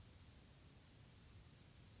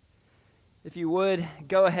If you would,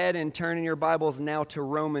 go ahead and turn in your Bibles now to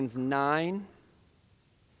Romans 9.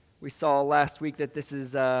 We saw last week that this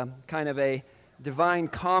is kind of a divine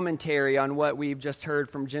commentary on what we've just heard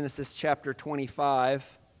from Genesis chapter 25.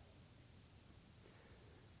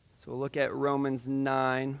 So we'll look at Romans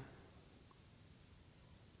 9.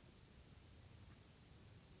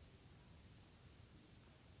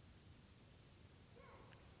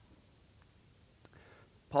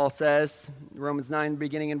 Paul says, Romans 9,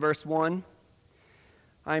 beginning in verse 1,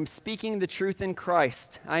 I am speaking the truth in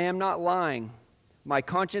Christ. I am not lying. My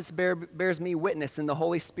conscience bears me witness in the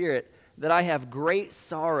Holy Spirit that I have great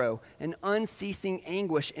sorrow and unceasing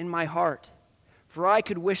anguish in my heart. For I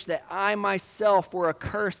could wish that I myself were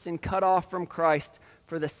accursed and cut off from Christ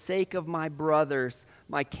for the sake of my brothers,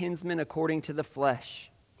 my kinsmen according to the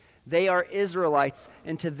flesh. They are Israelites,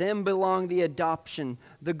 and to them belong the adoption,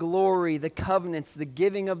 the glory, the covenants, the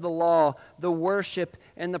giving of the law, the worship,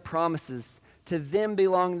 and the promises. To them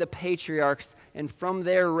belong the patriarchs, and from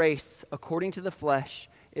their race, according to the flesh,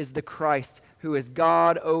 is the Christ, who is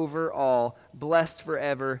God over all, blessed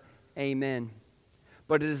forever. Amen.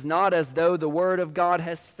 But it is not as though the word of God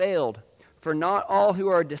has failed, for not all who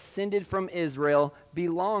are descended from Israel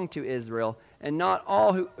belong to Israel, and not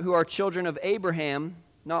all who are children of Abraham.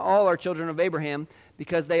 Not all are children of Abraham,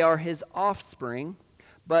 because they are his offspring,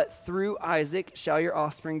 but through Isaac shall your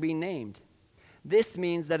offspring be named. This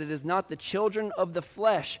means that it is not the children of the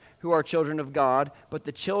flesh who are children of God, but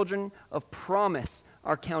the children of promise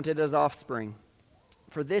are counted as offspring.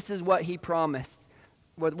 For this is what he promised,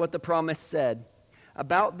 what the promise said.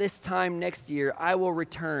 About this time next year I will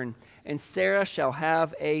return, and Sarah shall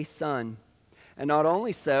have a son. And not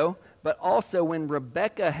only so, but also when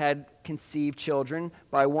Rebekah had conceived children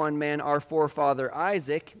by one man, our forefather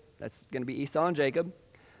Isaac, that's going to be Esau and Jacob,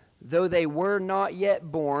 though they were not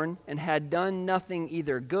yet born and had done nothing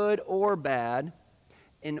either good or bad,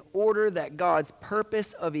 in order that God's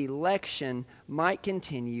purpose of election might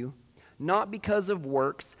continue, not because of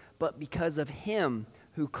works, but because of him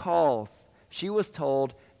who calls. She was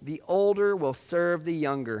told, the older will serve the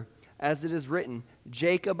younger, as it is written,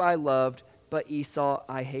 Jacob I loved, but Esau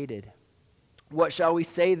I hated. What shall we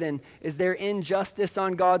say then? Is there injustice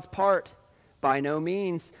on God's part? By no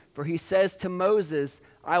means, for he says to Moses,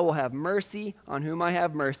 I will have mercy on whom I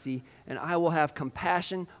have mercy, and I will have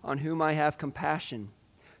compassion on whom I have compassion.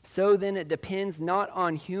 So then it depends not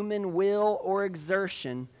on human will or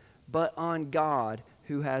exertion, but on God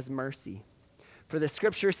who has mercy. For the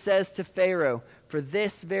scripture says to Pharaoh, for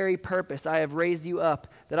this very purpose I have raised you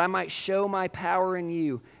up, that I might show my power in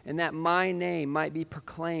you, and that my name might be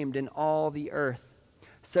proclaimed in all the earth.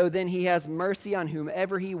 So then he has mercy on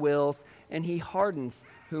whomever he wills, and he hardens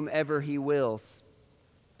whomever he wills.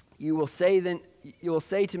 You will say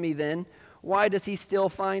to me then, why does he still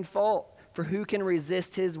find fault? For who can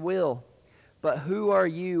resist his will? But who are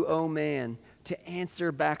you, O man, to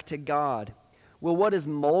answer back to God? Will what is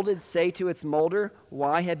molded say to its molder,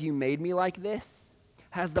 why have you made me like this?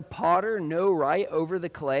 Has the potter no right over the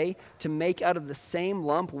clay to make out of the same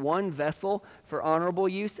lump one vessel for honorable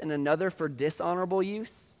use and another for dishonorable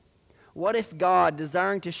use? What if God,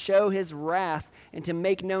 desiring to show his wrath and to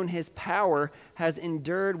make known his power, has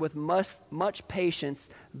endured with much patience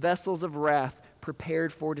vessels of wrath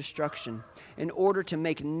prepared for destruction, in order to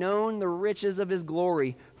make known the riches of his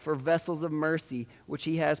glory for vessels of mercy, which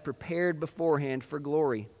he has prepared beforehand for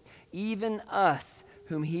glory? Even us,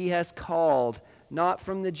 whom he has called, not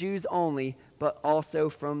from the Jews only, but also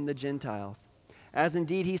from the Gentiles. As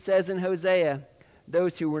indeed he says in Hosea,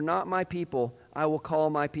 those who were not my people, I will call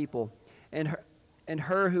my people, and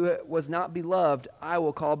her who was not beloved, I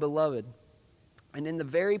will call beloved. And in the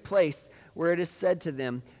very place where it is said to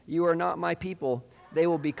them, you are not my people, they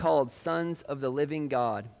will be called sons of the living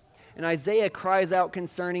God. And Isaiah cries out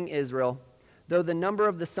concerning Israel, though the number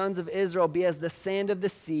of the sons of Israel be as the sand of the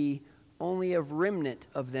sea, only a remnant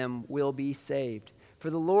of them will be saved. For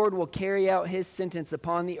the Lord will carry out his sentence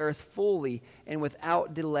upon the earth fully and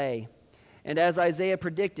without delay. And as Isaiah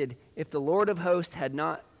predicted, if the Lord of hosts had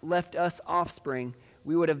not left us offspring,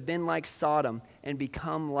 we would have been like Sodom and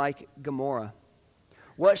become like Gomorrah.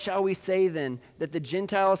 What shall we say then? That the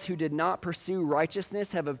Gentiles who did not pursue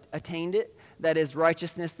righteousness have attained it, that is,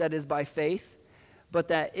 righteousness that is by faith? But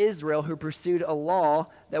that Israel, who pursued a law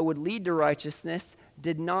that would lead to righteousness,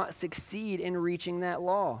 did not succeed in reaching that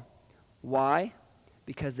law. Why?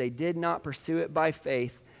 Because they did not pursue it by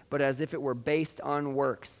faith, but as if it were based on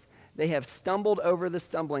works. They have stumbled over the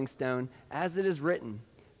stumbling stone, as it is written,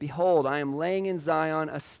 Behold, I am laying in Zion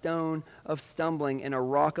a stone of stumbling and a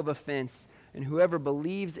rock of offense, and whoever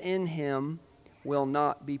believes in him will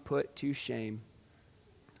not be put to shame.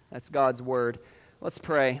 That's God's word. Let's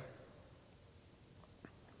pray.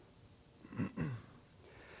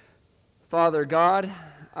 Father God,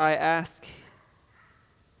 I ask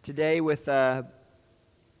today with a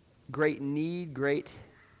great need, great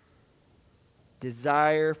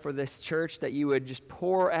desire for this church that you would just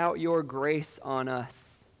pour out your grace on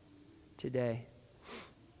us today.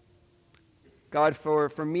 God,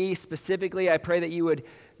 for me specifically, I pray that you would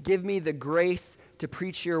give me the grace to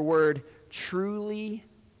preach your word truly,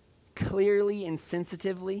 clearly, and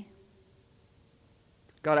sensitively.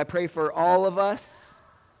 God, I pray for all of us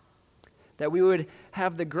that we would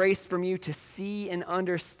have the grace from you to see and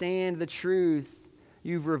understand the truths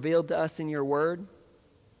you've revealed to us in your word.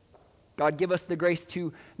 God, give us the grace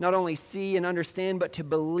to not only see and understand, but to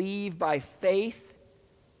believe by faith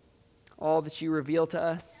all that you reveal to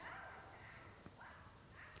us.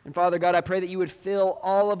 And Father God, I pray that you would fill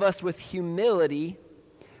all of us with humility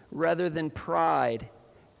rather than pride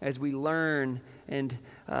as we learn and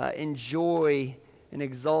enjoy and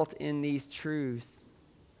exalt in these truths.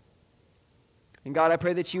 And God, I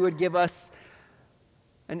pray that you would give us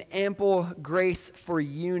an ample grace for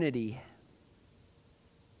unity.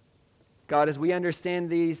 God, as we understand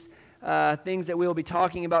these things that we'll be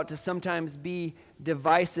talking about to sometimes be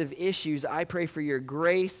divisive issues, I pray for your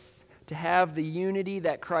grace to have the unity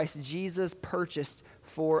that Christ Jesus purchased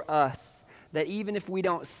for us. That even if we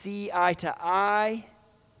don't see eye to eye,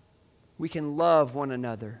 we can love one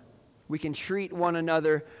another. We can treat one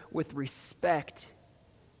another with respect.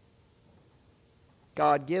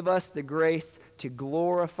 God, give us the grace to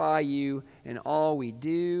glorify you in all we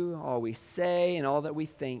do, all we say, and all that we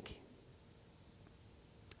think.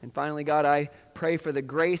 And finally, God, I pray for the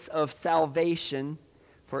grace of salvation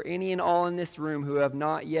for any and all in this room who have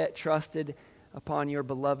not yet trusted upon your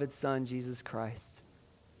beloved Son, Jesus Christ.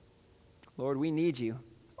 Lord, we need you.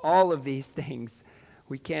 All of these things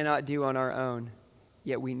we cannot do on our own,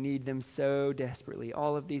 yet we need them so desperately.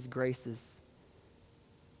 All of these graces.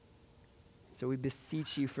 So we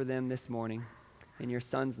beseech you for them this morning. In your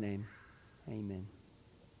Son's name, amen.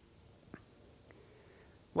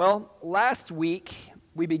 Well, last week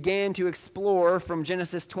we began to explore from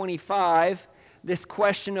Genesis 25 this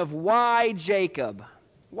question of why Jacob?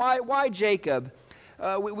 Why Jacob?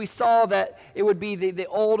 We saw that it would be the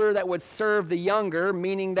older that would serve the younger,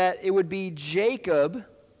 meaning that it would be Jacob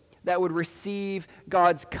that would receive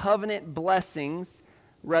God's covenant blessings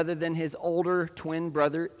rather than his older twin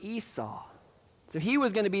brother Esau. So he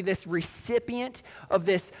was going to be this recipient of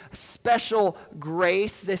this special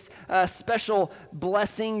grace, this special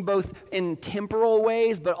blessing, both in temporal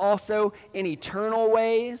ways, but also in eternal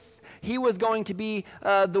ways. He was going to be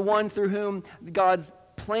the one through whom God's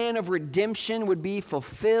plan of redemption would be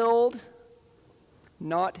fulfilled,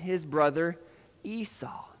 not his brother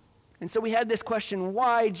Esau. And so we had this question,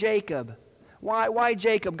 why Jacob? Why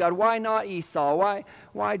Jacob, God? Why not Esau?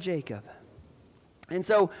 Why Jacob? And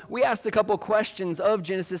so we asked a couple questions of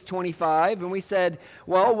Genesis 25, and we said,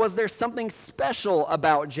 well, was there something special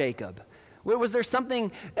about Jacob? Was there something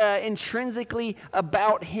intrinsically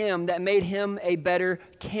about him that made him a better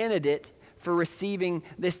candidate for receiving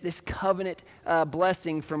this covenant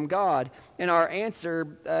blessing from God? And our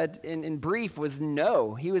answer in brief was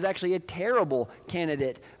no. He was actually a terrible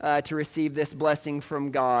candidate to receive this blessing from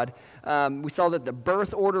God. We saw that the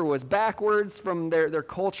birth order was backwards from their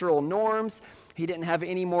cultural norms. He didn't have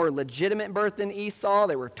any more legitimate birth than Esau.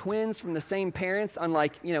 They were twins from the same parents,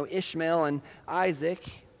 unlike, Ishmael and Isaac.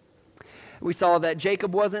 We saw that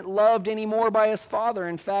Jacob wasn't loved anymore by his father.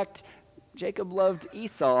 In fact, Jacob loved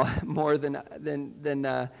Esau more than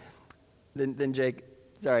Jacob.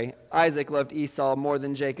 Sorry, Isaac loved Esau more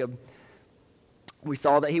than Jacob. We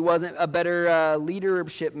saw that he wasn't a better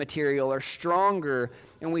leadership material or stronger,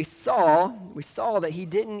 and we saw that he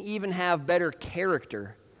didn't even have better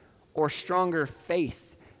character or stronger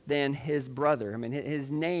faith than his brother. I mean, his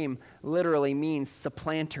name literally means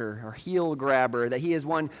supplanter or heel grabber, that he is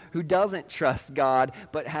one who doesn't trust God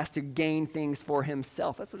but has to gain things for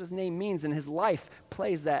himself. That's what his name means, and his life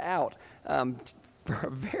plays that out for a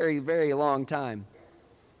very, very long time.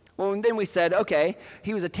 Well, and then we said, okay,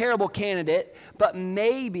 he was a terrible candidate, but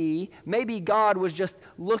maybe God was just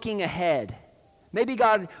looking ahead. Maybe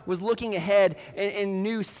God was looking ahead and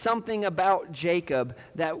knew something about Jacob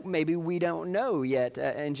that maybe we don't know yet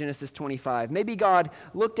in Genesis 25. Maybe God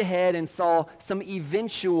looked ahead and saw some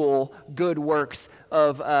eventual good works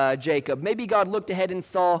of Jacob. Maybe God looked ahead and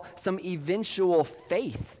saw some eventual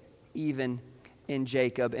faith even in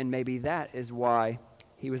Jacob, and maybe that is why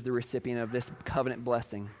he was the recipient of this covenant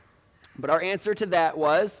blessing. But our answer to that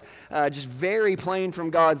was just very plain from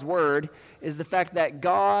God's word. is the fact that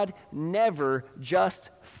God never just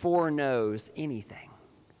foreknows anything.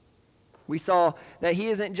 We saw that he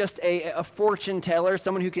isn't just a fortune teller,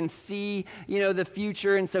 someone who can see, the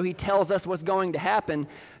future, and so he tells us what's going to happen.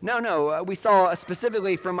 No. We saw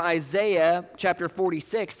specifically from Isaiah chapter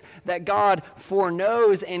 46 that God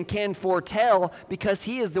foreknows and can foretell because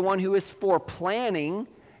he is the one who is foreplanning,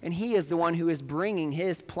 and he is the one who is bringing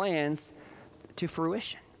his plans to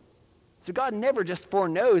fruition. So God never just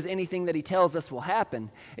foreknows anything that he tells us will happen.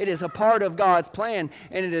 It is a part of God's plan,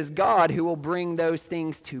 and it is God who will bring those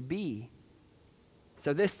things to be.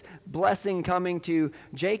 So this blessing coming to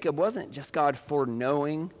Jacob wasn't just God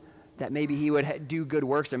foreknowing that maybe he would do good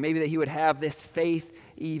works, or maybe that he would have this faith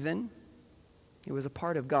even. It was a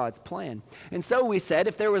part of God's plan. And so we said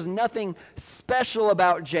if there was nothing special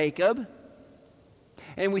about Jacob,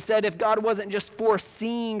 and we said if God wasn't just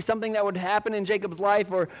foreseeing something that would happen in Jacob's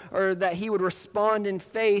life, or that he would respond in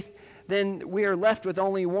faith, then we are left with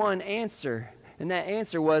only one answer. And that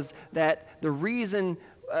answer was that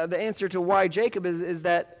the answer to why Jacob is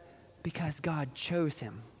that because God chose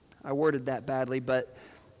him. I worded that badly, but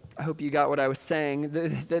I hope you got what I was saying.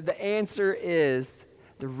 The answer is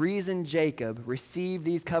the reason Jacob received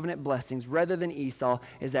these covenant blessings rather than Esau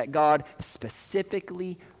is that God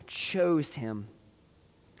specifically chose him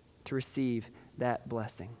to receive that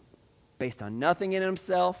blessing. Based on nothing in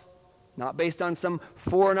himself, not based on some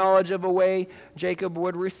foreknowledge of a way Jacob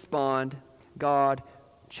would respond, God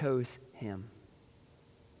chose him.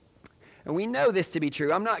 And we know this to be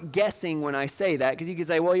true. I'm not guessing when I say that, because you could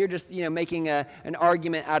say, well, you're just making an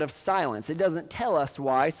argument out of silence. It doesn't tell us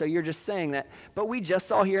why, so you're just saying that. But we just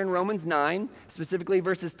saw here in Romans 9, specifically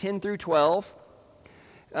verses 10 through 12,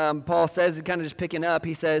 Paul says, kind of just picking up,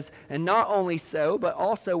 he says, and not only so, but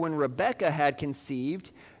also when Rebekah had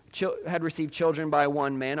received children by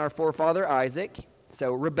one man, our forefather Isaac.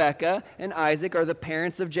 So Rebekah and Isaac are the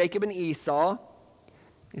parents of Jacob and Esau.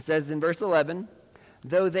 It says in verse 11,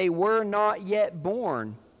 though they were not yet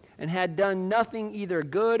born and had done nothing either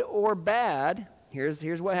good or bad,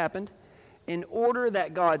 here's what happened, in order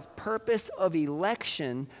that God's purpose of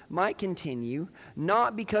election might continue,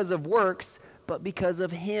 not because of works, but because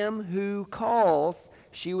of him who calls,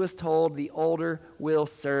 she was told the older will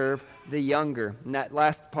serve the younger. And that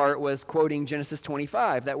last part was quoting Genesis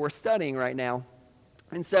 25 that we're studying right now.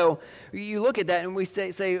 And so you look at that and we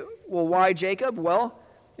say, well, why Jacob? Well,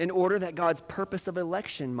 in order that God's purpose of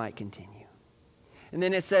election might continue. And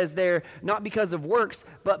then it says there, not because of works,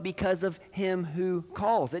 but because of him who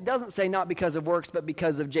calls. It doesn't say not because of works, but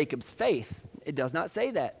because of Jacob's faith. It does not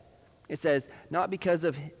say that. It says not because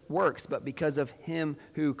of works, but because of him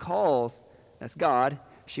who calls. That's God.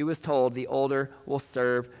 She was told the older will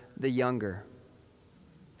serve the younger.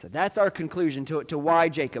 So that's our conclusion to why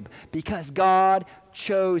Jacob. Because God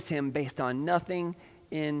chose him based on nothing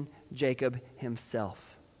in Jacob himself.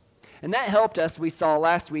 And that helped us, we saw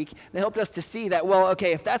last week, that helped us to see that, well,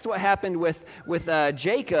 okay, if that's what happened with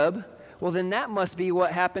Jacob, well, then that must be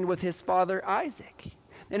what happened with his father Isaac.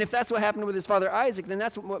 And if that's what happened with his father Isaac, then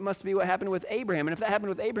that's what must be what happened with Abraham. And if that happened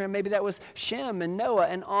with Abraham, maybe that was Shem and Noah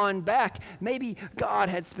and on back. Maybe God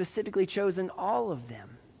had specifically chosen all of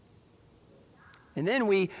them. And then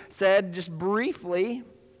we said just briefly,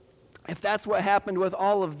 if that's what happened with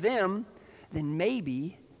all of them, then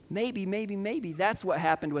maybe that's what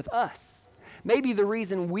happened with us. Maybe the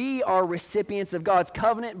reason we are recipients of God's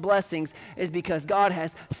covenant blessings is because God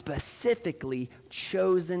has specifically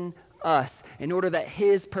chosen us in order that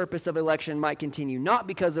his purpose of election might continue, not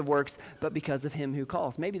because of works, but because of him who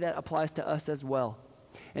calls. Maybe that applies to us as well.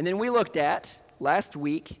 And then we looked at, last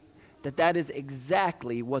week, that is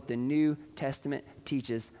exactly what the New Testament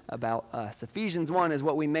teaches about us. Ephesians 1 is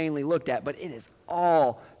what we mainly looked at, but it is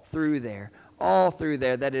all through there,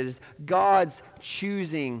 that it is God's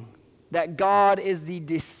choosing, that God is the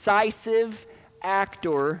decisive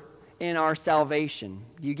actor in our salvation.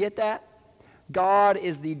 Do you get that? God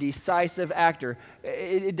is the decisive actor.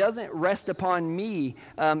 It doesn't rest upon me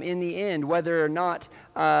in the end whether or not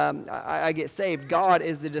I get saved. God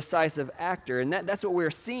is the decisive actor, and that's what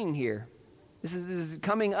we're seeing here. This is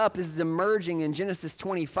coming up. This is emerging in Genesis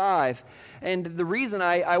 25. And the reason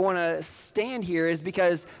I want to stand here is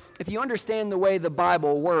because if you understand the way the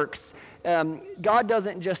Bible works, God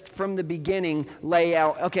doesn't just from the beginning lay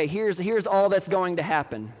out, okay, here's all that's going to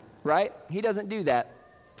happen, right? He doesn't do that.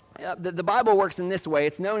 The Bible works in this way.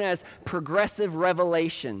 It's known as progressive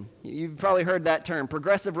revelation. You've probably heard that term,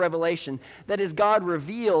 progressive revelation. That is, God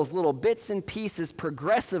reveals little bits and pieces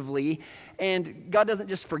progressively, and God doesn't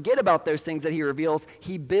just forget about those things that he reveals,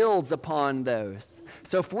 he builds upon those.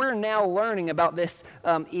 So if we're now learning about this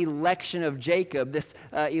election of Jacob, this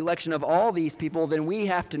election of all these people, then we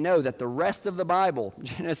have to know that the rest of the Bible,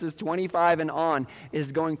 Genesis 25 and on,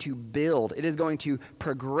 is going to build. It is going to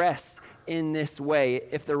progress in this way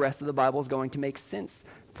if the rest of the Bible is going to make sense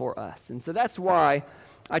for us. And so that's why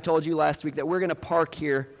I told you last week that we're going to park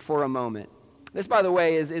here for a moment. This, by the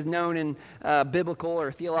way, is known in biblical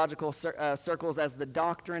or theological circles as the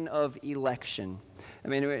doctrine of election. I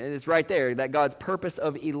mean, it's right there, that God's purpose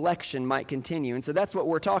of election might continue. And so that's what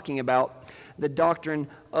we're talking about, the doctrine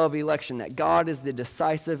of election, that God is the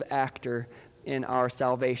decisive actor in our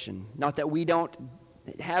salvation. Not that we don't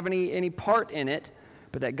have any part in it,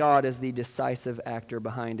 but that God is the decisive actor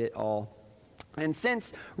behind it all. And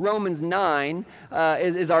since Romans 9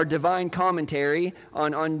 is our divine commentary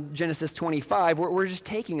on Genesis 25, we're just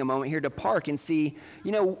taking a moment here to park and see,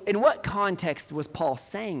 in what context was Paul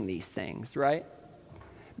saying these things, right?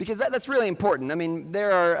 Because that's really important. I mean,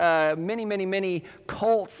 there are many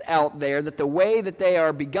cults out there that the way that they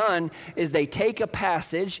are begun is they take a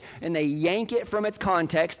passage and they yank it from its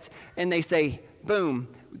context and they say, boom,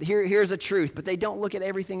 here's a truth, but they don't look at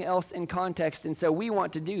everything else in context, and so we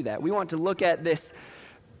want to do that. We want to look at this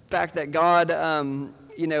fact that God,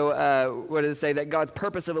 what does it say? That God's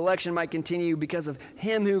purpose of election might continue because of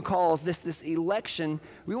him who calls this election.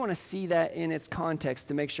 We want to see that in its context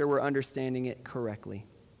to make sure we're understanding it correctly.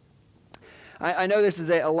 I know this is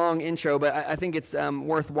a long intro, but I think it's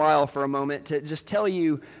worthwhile for a moment to just tell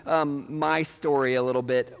you my story a little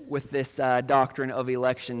bit with this doctrine of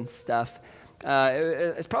election stuff.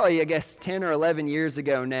 It's probably, 10 or 11 years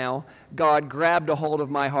ago now, God grabbed a hold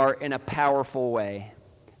of my heart in a powerful way.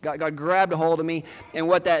 God grabbed a hold of me, and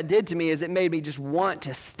what that did to me is it made me just want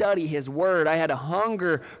to study his word. I had a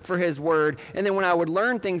hunger for his word, and then when I would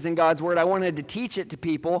learn things in God's word, I wanted to teach it to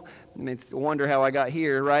people. I mean, it's a wonder how I got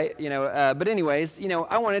here, right? But anyways,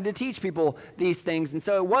 I wanted to teach people these things, and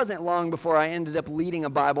so it wasn't long before I ended up leading a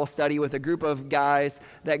Bible study with a group of guys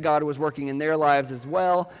that God was working in their lives as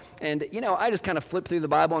well. And, I just kind of flipped through the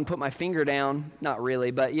Bible and put my finger down. Not really,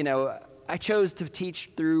 but, I chose to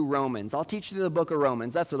teach through Romans. I'll teach through the book of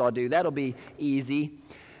Romans. That's what I'll do. That'll be easy.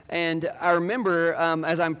 And I remember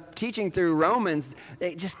as I'm teaching through Romans,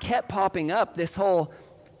 it just kept popping up. This whole,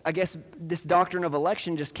 this doctrine of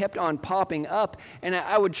election just kept on popping up. And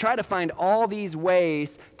I would try to find all these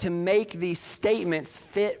ways to make these statements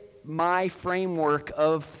fit my framework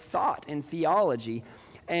of thought and theology.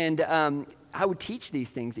 And I would teach these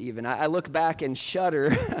things even. I look back and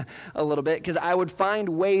shudder a little bit because I would find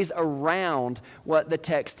ways around what the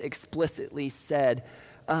text explicitly said.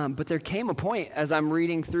 But there came a point as I'm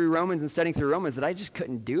reading through Romans and studying through Romans that I just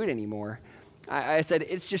couldn't do it anymore. I said,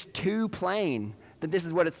 it's just too plain that this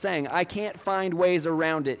is what it's saying. I can't find ways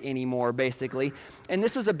around it anymore, basically. And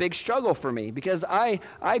this was a big struggle for me because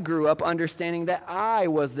I grew up understanding that I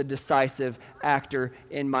was the decisive actor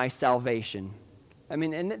in my salvation. I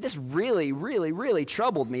mean, and this really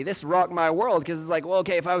troubled me. This rocked my world because it's like, well,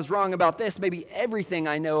 okay, if I was wrong about this, maybe everything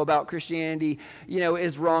I know about Christianity,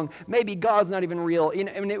 is wrong. Maybe God's not even real.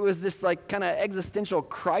 It was this like kind of existential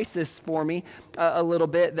crisis for me a little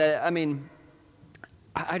bit that,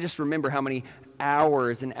 I just remember how many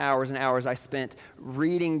hours and hours and hours I spent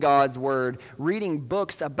reading God's word, reading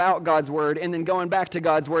books about God's word, and then going back to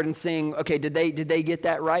God's word and saying, okay, did they get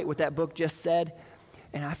that right, what that book just said?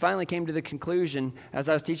 And I finally came to the conclusion as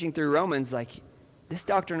I was teaching through Romans, like, this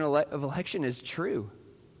doctrine of election is true.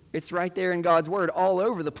 It's right there in God's word all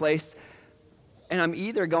over the place. And I'm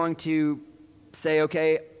either going to say,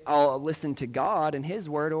 okay, I'll listen to God and his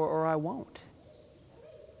word, or I won't.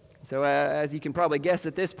 So as you can probably guess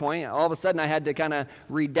at this point, all of a sudden I had to kind of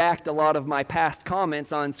redact a lot of my past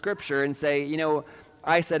comments on Scripture and say,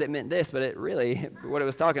 I said it meant this, but what it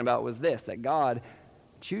was talking about was this, that God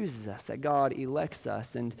chooses us, that God elects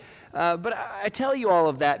us. And but I tell you all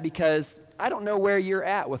of that because I don't know where you're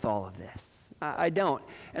at with all of this. I don't.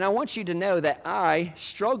 And I want you to know that I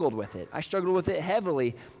struggled with it. I struggled with it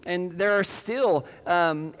heavily. And there are still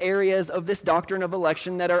areas of this doctrine of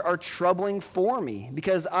election that are troubling for me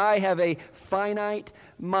because I have a finite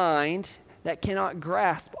mind that cannot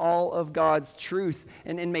grasp all of God's truth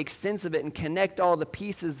and make sense of it and connect all the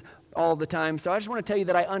pieces all the time. So I just want to tell you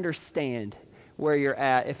that I understand where you're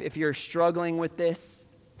at if you're struggling with this.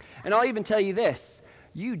 And I'll even tell you this,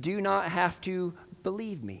 you do not have to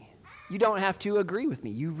believe me. You don't have to agree with me.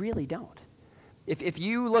 You really don't. If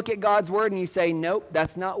you look at God's word and you say, nope,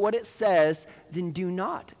 that's not what it says, then do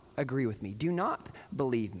not agree with me. Do not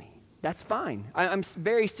believe me. That's fine. I'm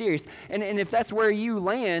very serious. And if that's where you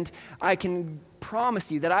land, I can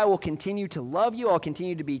promise you that I will continue to love you. I'll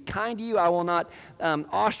continue to be kind to you. I will not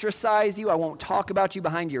ostracize you. I won't talk about you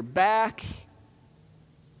behind your back.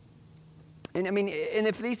 And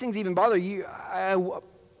if these things even bother you, I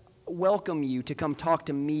welcome you to come talk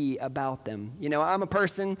to me about them. I'm a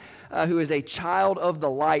person who is a child of the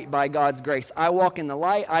light by God's grace. I walk in the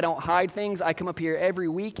light. I don't hide things. I come up here every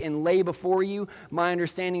week and lay before you my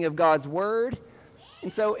understanding of God's word.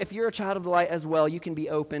 And so if you're a child of the light as well, you can be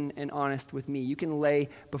open and honest with me. You can lay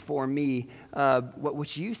before me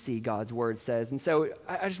what you see God's word says. And so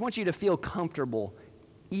I just want you to feel comfortable,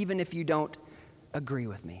 even if you don't agree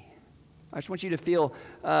with me. I just want you to feel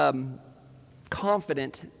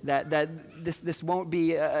confident that this won't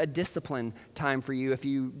be a discipline time for you if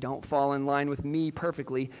you don't fall in line with me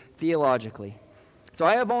perfectly theologically. So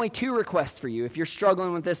I have only 2 requests for you if you're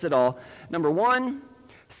struggling with this at all. Number 1,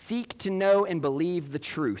 seek to know and believe the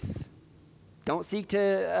truth. Don't seek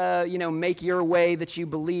to make your way that you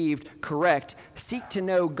believed correct. Seek to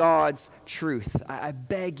know God's truth. I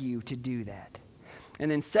beg you to do that. And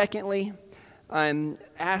then secondly, I'm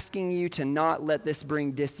asking you to not let this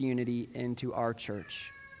bring disunity into our church.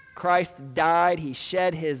 Christ died, he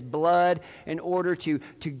shed his blood in order to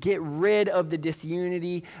get rid of the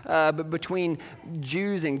disunity between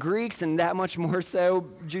Jews and Greeks, and that much more so,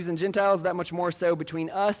 Jews and Gentiles, that much more so between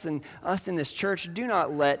us and us in this church. Do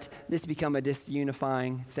not let this become a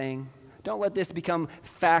disunifying thing. Don't let this become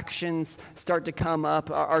factions start to come up.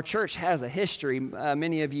 Our church has a history,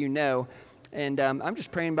 many of you know, and I'm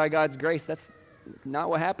just praying by God's grace that's not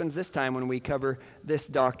what happens this time when we cover this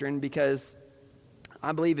doctrine, because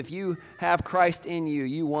I believe if you have Christ in you,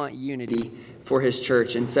 you want unity for his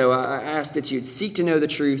church. And so I ask that you'd seek to know the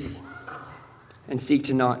truth and seek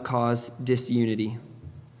to not cause disunity.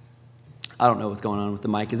 I don't know what's going on with the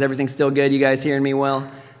mic. Is everything still good? You guys hearing me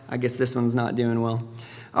well? I guess this one's not doing well.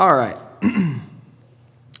 All right.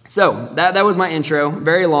 So that was my intro.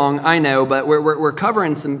 Very long, I know, but we're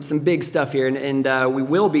covering some big stuff here, and we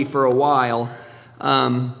will be for a while.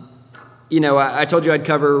 I told you I'd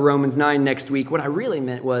cover Romans 9 next week. What I really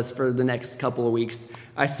meant was for the next couple of weeks.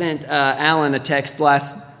 I sent Alan a text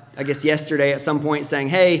yesterday at some point saying,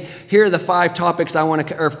 hey, here are the 4 topics I want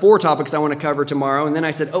to cover tomorrow. And then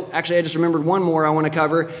I said, I just remembered one more I want to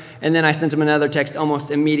cover. And then I sent him another text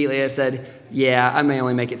almost immediately. I said, yeah, I may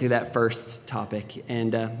only make it through that first topic.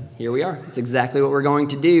 And here we are. It's exactly what we're going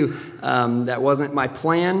to do. That wasn't my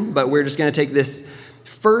plan, but we're just going to take this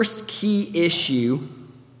first key issue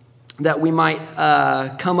that we might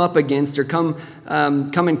come up against or come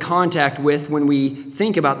in contact with when we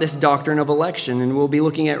think about this doctrine of election. And we'll be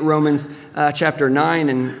looking at Romans chapter 9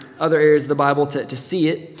 and other areas of the Bible to see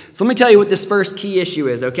it. So let me tell you what this first key issue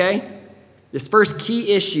is, okay? This first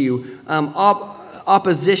key issue,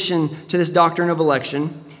 opposition to this doctrine of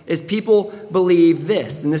election, is people believe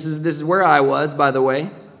this. And this is where I was, by the way.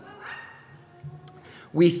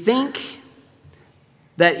 We think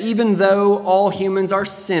that even though all humans are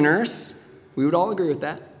sinners, we would all agree with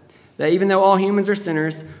that even though all humans are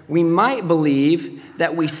sinners, we might believe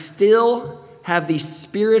that we still have the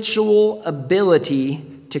spiritual ability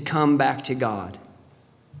to come back to God.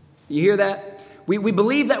 You hear that? We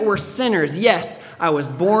believe that we're sinners. Yes, I was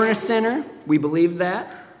born a sinner. We believe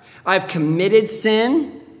that. I've committed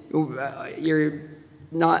sin. You're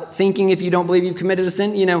not thinking if you don't believe you've committed a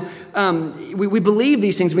sin. We believe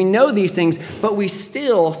these things. We know these things. But we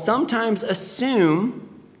still sometimes assume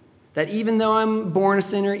that even though I'm born a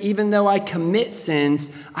sinner, even though I commit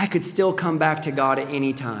sins, I could still come back to God at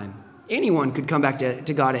any time. Anyone could come back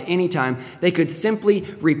to God at any time. They could simply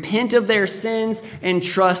repent of their sins and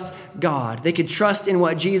trust God. They could trust in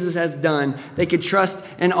what Jesus has done. They could trust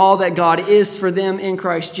in all that God is for them in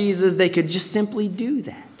Christ Jesus. They could just simply do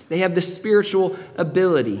that. They have the spiritual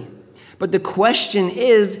ability. But the question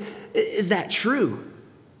is that true?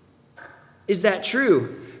 Is that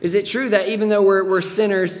true? Is it true that even though we're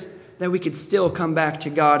sinners, that we could still come back to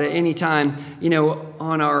God at any time,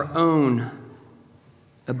 on our own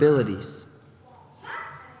abilities?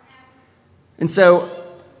 And so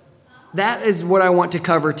that is what I want to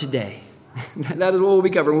cover today. That is what we'll be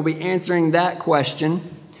covering. We'll be answering that question.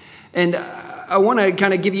 And I want to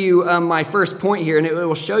kind of give you my first point here, and it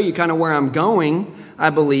will show you kind of where I'm going, I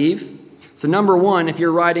believe. So number one, if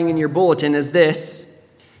you're writing in your bulletin, is this: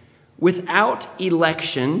 without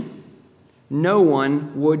election, no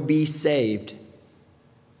one would be saved.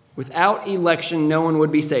 Without election, no one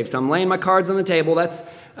would be saved. So I'm laying my cards on the table. That's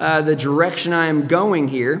the direction I am going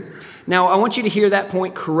here. Now, I want you to hear that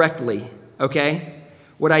point correctly, okay?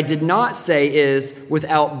 What I did not say is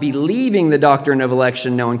without believing the doctrine of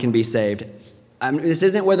election, no one can be saved. This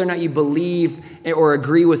isn't whether or not you believe or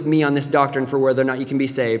agree with me on this doctrine for whether or not you can be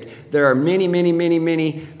saved. There are many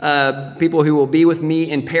people who will be with me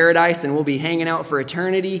in paradise and will be hanging out for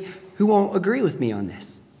eternity who won't agree with me on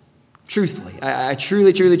this. Truthfully, I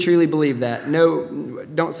truly believe that. No,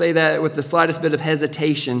 don't say that with the slightest bit of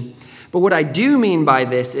hesitation. But what I do mean by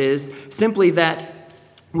this is simply that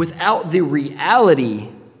without the reality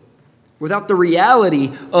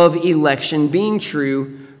of election being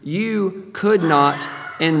true, you could not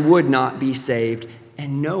and would not be saved,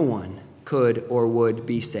 and no one could or would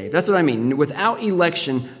be saved. That's what I mean. Without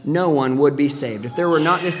election, no one would be saved. If there were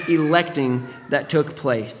not this electing that took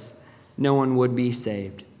place, no one would be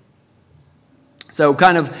saved. So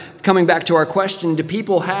kind of coming back to our question, do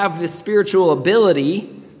people have the spiritual ability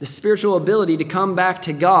to come back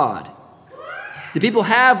to God? Do people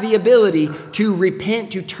have the ability to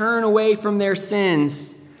repent, to turn away from their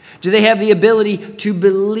sins? Do they have the ability to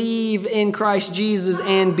believe in Christ Jesus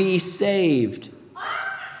and be saved?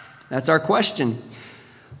 That's our question.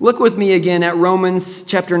 Look with me again at Romans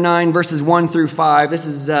chapter 9, verses 1 through 5. This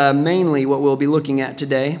is mainly what we'll be looking at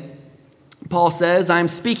today. Paul says, I am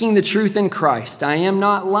speaking the truth in Christ. I am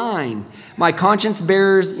not lying. My conscience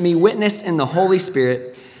bears me witness in the Holy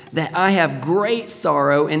Spirit that I have great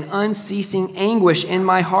sorrow and unceasing anguish in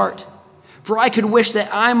my heart. For I could wish that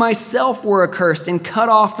I myself were accursed and cut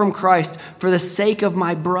off from Christ for the sake of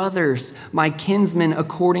my brothers, my kinsmen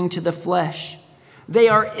according to the flesh. They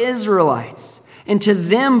are Israelites, and to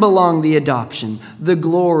them belong the adoption, the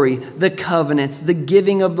glory, the covenants, the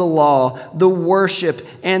giving of the law, the worship,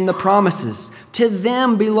 and the promises. To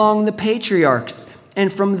them belong the patriarchs,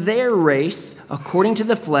 and from their race, according to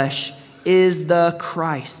the flesh, is the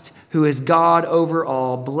Christ, who is God over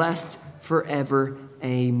all, blessed forever.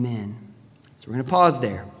 Amen. So we're going to pause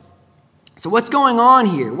there. So what's going on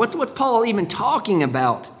here? What's Paul even talking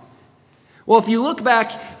about? Well, if you look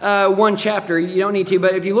back one chapter, you don't need to,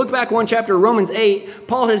 but if you look back one chapter, Romans 8,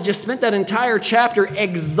 Paul has just spent that entire chapter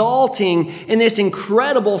exalting in this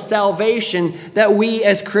incredible salvation that we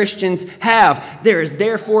as Christians have. There is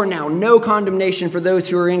therefore now no condemnation for those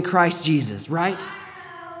who are in Christ Jesus, right?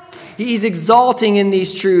 He's exalting in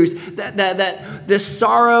these truths that the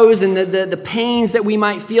sorrows and the pains that we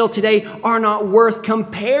might feel today are not worth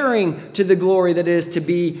comparing to the glory that is to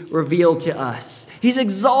be revealed to us. He's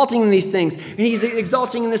exalting in these things, and he's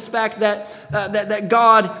exalting in this fact that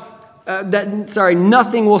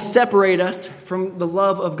nothing will separate us from the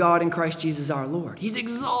love of God in Christ Jesus our Lord. He's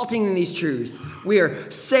exalting in these truths. We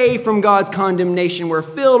are saved from God's condemnation. We're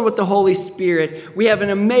filled with the Holy Spirit. We have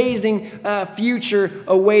an amazing future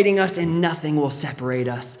awaiting us, and nothing will separate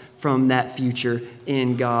us from that future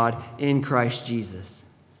in God, in Christ Jesus.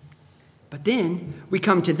 But then we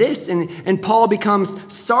come to this, and Paul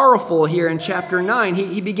becomes sorrowful here in chapter 9.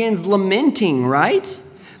 He begins lamenting, right?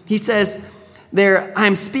 He says there, I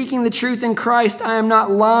am speaking the truth in Christ. I am not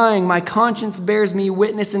lying. My conscience bears me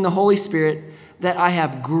witness in the Holy Spirit that I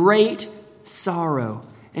have great sorrow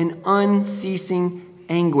and unceasing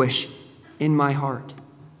anguish in my heart.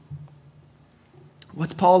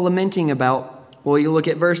 What's Paul lamenting about? Well, you look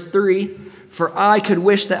at verse 3. For I could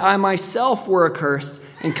wish that I myself were accursed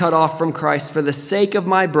and cut off from Christ for the sake of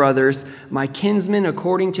my brothers, my kinsmen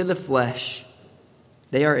according to the flesh.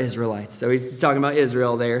 They are Israelites. So he's talking about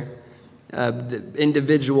Israel there. The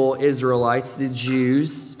individual Israelites, the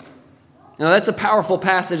Jews. Now that's a powerful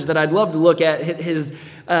passage that I'd love to look at his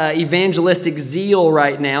evangelistic zeal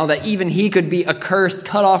right now, that even he could be accursed,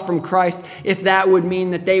 cut off from Christ, if that would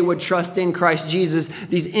mean that they would trust in Christ Jesus,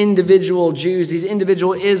 these individual Jews, these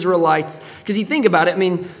individual Israelites. Because you think about it, I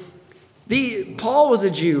mean, Paul was a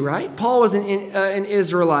Jew, right? Paul was an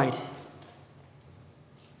Israelite.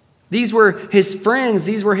 These were his friends.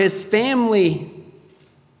 These were his family.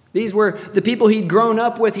 These were the people he'd grown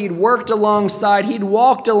up with, he'd worked alongside, he'd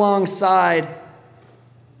walked alongside.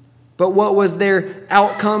 But what was their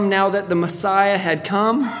outcome now that the Messiah had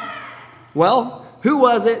come? Well, who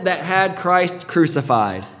was it that had Christ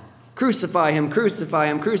crucified? Crucify him, crucify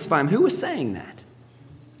him, crucify him. Who was saying that?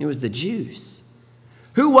 It was the Jews.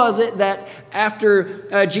 Who was it that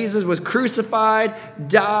after Jesus was crucified,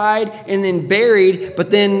 died, and then buried,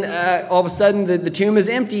 but then all of a sudden the tomb is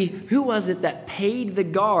empty? Who was it that paid the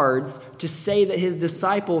guards to say that his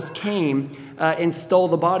disciples came and stole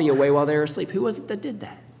the body away while they were asleep? Who was it that did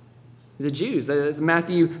that? The Jews. That's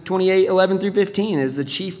Matthew 28, 11 through 15 is the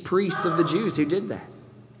chief priests of the Jews who did that.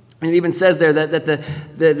 And it even says there that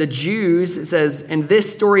the Jews, it says, and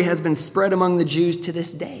this story has been spread among the Jews to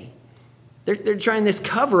this day. They're trying this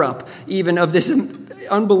cover up even of this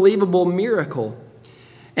unbelievable miracle.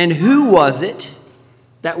 And who was it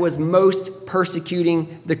that was most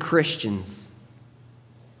persecuting the Christians?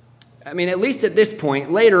 I mean, at least at this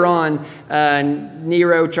point, later on,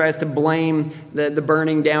 Nero tries to blame the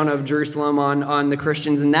burning down of Jerusalem on the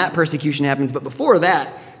Christians, and that persecution happens. But before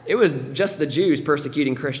that, it was just the Jews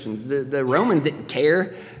persecuting Christians. The Romans didn't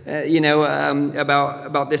care,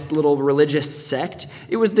 about this little religious sect.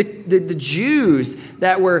 It was the Jews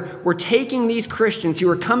that were taking these Christians who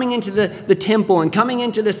were coming into the temple and coming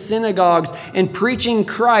into the synagogues and preaching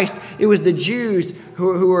Christ. It was the Jews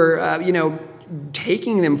who were,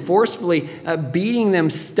 taking them forcefully, beating them,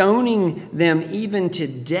 stoning them even to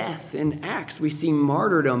death. In Acts, we see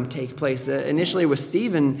martyrdom take place. Initially with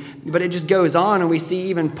Stephen, but it just goes on, and we see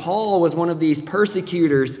even Paul was one of these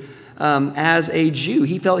persecutors as a Jew.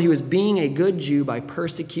 He felt he was being a good Jew by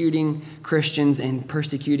persecuting Christians and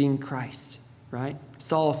persecuting Christ, right?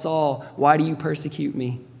 Saul, Saul, why do you persecute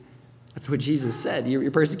me? That's what Jesus said.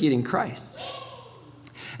 You're persecuting Christ.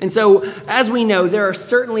 And so, as we know, there are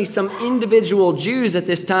certainly some individual Jews at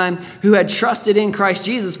this time who had trusted in Christ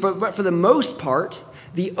Jesus, but for the most part,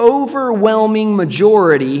 the overwhelming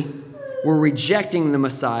majority were rejecting the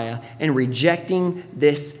Messiah and rejecting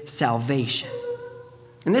this salvation.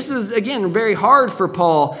 And this was, again, very hard for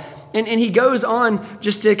Paul. And he goes on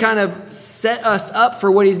just to kind of set us up for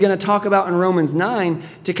what he's going to talk about in Romans 9,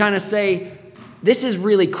 to kind of say, this is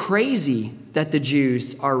really crazy that the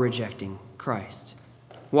Jews are rejecting Christ.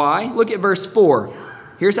 Why? Look at verse 4.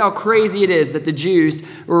 Here's how crazy it is that the Jews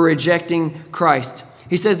were rejecting Christ.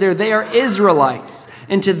 He says there, they are Israelites,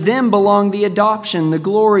 and to them belong the adoption, the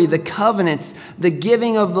glory, the covenants, the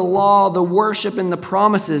giving of the law, the worship, and the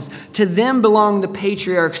promises. To them belong the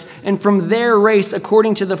patriarchs, and from their race,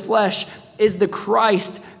 according to the flesh, is the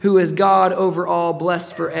Christ who is God over all,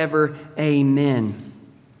 blessed forever. Amen.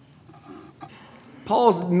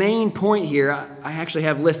 Paul's main point here, I actually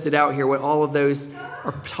have listed out here what all of those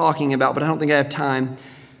are talking about, but I don't think I have time.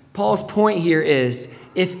 Paul's point here is,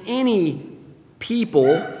 if any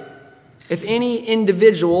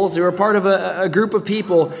individuals who are part of a group of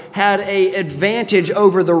people had an advantage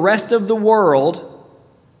over the rest of the world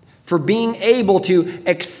for being able to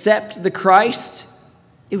accept the Christ,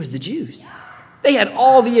 it was the Jews. They had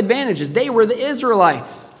all the advantages. They were the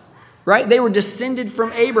Israelites. Right? They were descended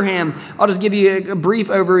from Abraham. I'll just give you a brief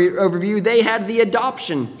overview. They had the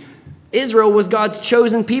adoption. Israel was God's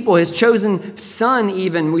chosen people, his chosen son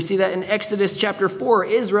even. We see that in Exodus chapter 4.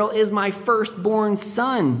 Israel is my firstborn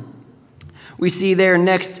son. We see there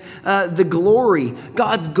next the glory.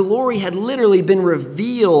 God's glory had literally been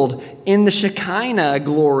revealed in the Shekinah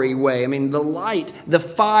glory way. I mean, the light, the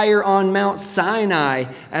fire on Mount Sinai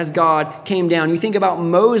as God came down. You think about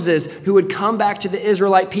Moses, who would come back to the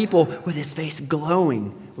Israelite people with his face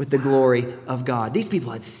glowing with the glory of God. These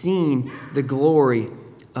people had seen the glory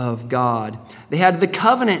of God. They had the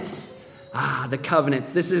covenants. The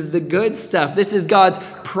covenants. This is the good stuff. This is God's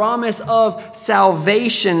promise of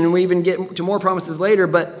salvation. And we even get to more promises later,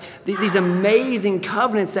 but these amazing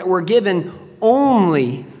covenants that were given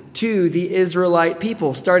only to the Israelite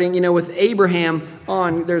people, starting, with Abraham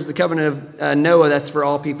on. There's the covenant of Noah, that's for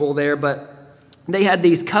all people there, but they had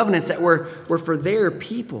these covenants that were for their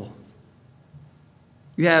people.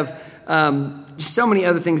 You have so many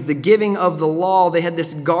other things. The giving of the law. They had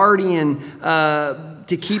this guardian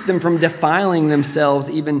to keep them from defiling themselves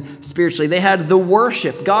even spiritually. They had the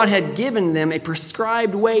worship. God had given them a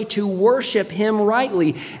prescribed way to worship him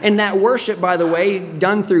rightly. And that worship, by the way,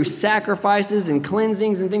 done through sacrifices and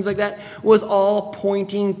cleansings and things like that, was all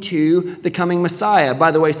pointing to the coming Messiah.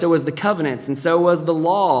 By the way, so was the covenants and so was the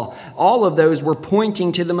law. All of those were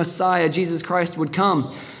pointing to the Messiah. Jesus Christ would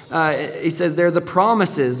come. He says they're the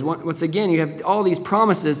promises. Once again, you have all these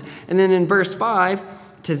promises. And then in verse 5,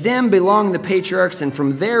 to them belong the patriarchs, and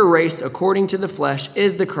from their race, according to the flesh,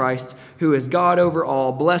 is the Christ, who is God over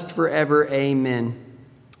all, blessed forever. Amen.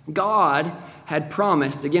 God had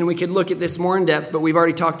promised, again, we could look at this more in depth, but we've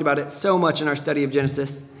already talked about it so much in our study of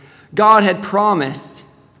Genesis. God had promised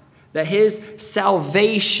that his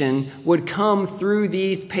salvation would come through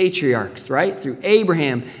these patriarchs, right? Through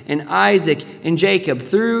Abraham and Isaac and Jacob.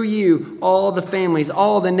 Through you, all the families,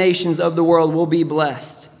 all the nations of the world will be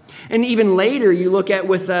blessed. And even later, you look at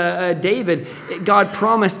with David, God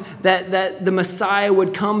promised that the Messiah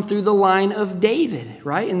would come through the line of David,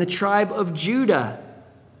 right? In the tribe of Judah.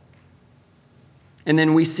 And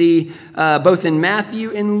then we see both in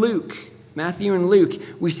Matthew and Luke,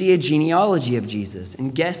 we see a genealogy of Jesus.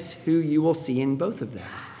 And guess who you will see in both of those?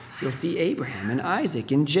 You'll see Abraham and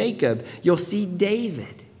Isaac and Jacob. You'll see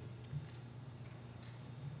David.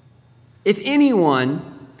 If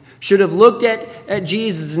anyone should have looked at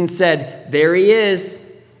Jesus and said, there he is.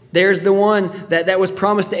 There's the one that was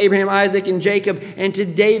promised to Abraham, Isaac, and Jacob, and to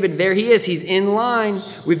David. There he is. He's in line.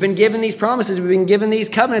 We've been given these promises. We've been given these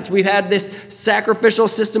covenants. We've had this sacrificial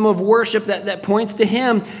system of worship that points to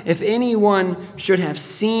him. If anyone should have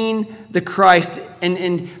seen the Christ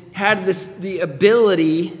and had the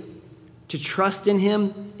ability to trust in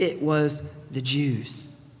him, it was the Jews.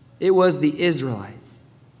 It was the Israelites.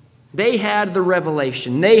 They had the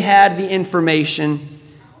revelation. They had the information.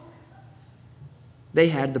 They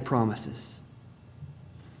had the promises.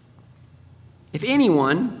 If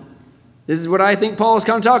anyone, this is what I think Paul is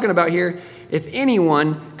kind of talking about here, if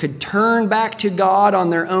anyone could turn back to God on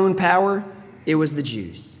their own power, it was the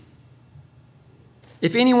Jews.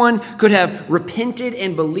 If anyone could have repented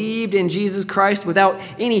and believed in Jesus Christ without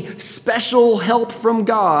any special help from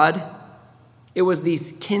God, it was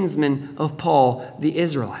these kinsmen of Paul, the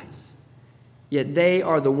Israelites. Yet they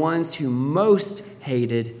are the ones who most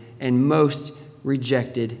hated and most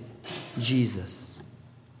rejected Jesus.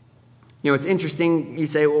 You know, it's interesting. You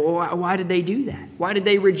say, well, why did they do that? Why did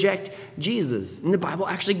they reject Jesus? And the Bible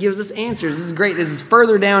actually gives us answers. This is great. This is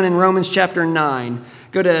further down in Romans chapter 9.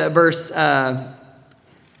 Go to verse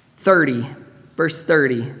 30. Verse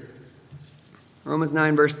 30. Romans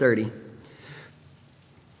 9, verse 30.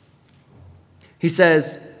 He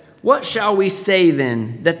says, what shall we say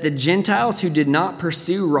then? That the Gentiles who did not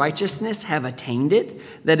pursue righteousness have attained it?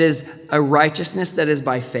 That is, a righteousness that is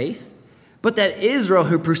by faith? But that Israel,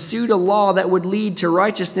 who pursued a law that would lead to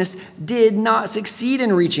righteousness, did not succeed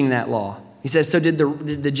in reaching that law. He says, so did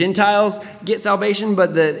the Gentiles get salvation,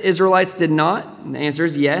 but the Israelites did not? And the answer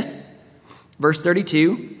is yes. Verse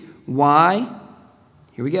 32, why?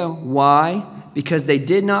 Here we go. Why? Because they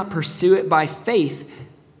did not pursue it by faith,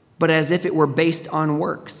 but as if it were based on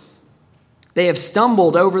works. They have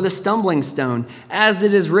stumbled over the stumbling stone. As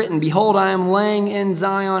it is written, behold, I am laying in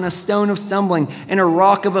Zion a stone of stumbling and a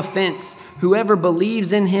rock of offense. Whoever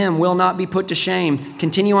believes in him will not be put to shame.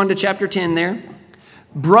 Continue on to chapter 10 there.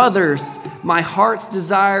 Brothers, my heart's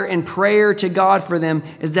desire and prayer to God for them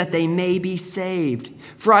is that they may be saved.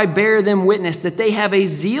 For I bear them witness that they have a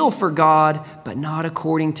zeal for God, but not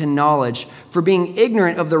according to knowledge. For being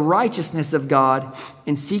ignorant of the righteousness of God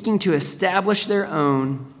and seeking to establish their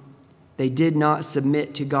own, they did not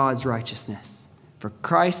submit to God's righteousness. For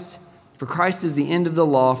Christ is the end of the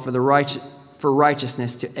law for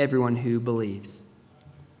righteousness to everyone who believes.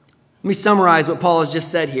 Let me summarize what Paul has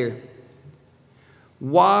just said here.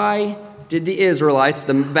 Why did the Israelites,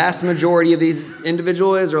 the vast majority of these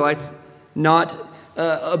individual Israelites, not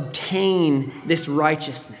obtain this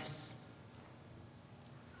righteousness?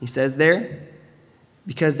 He says there,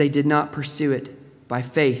 because they did not pursue it by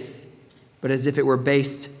faith, but as if it were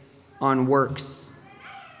based on works.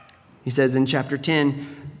 He says in chapter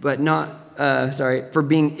 10, for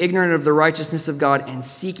being ignorant of the righteousness of God and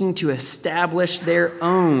seeking to establish their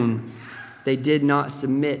own, they did not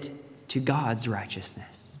submit to God's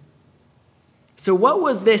righteousness. So what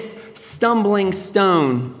was this stumbling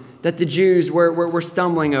stone that the Jews were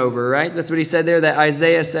stumbling over, right? That's what he said there, that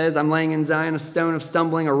Isaiah says, I'm laying in Zion a stone of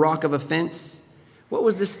stumbling, a rock of offense. What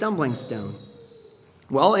was this stumbling stone?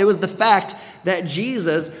 Well, it was the fact that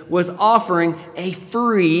Jesus was offering a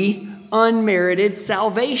free, unmerited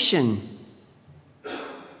salvation.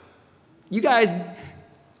 You guys,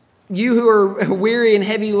 you who are weary and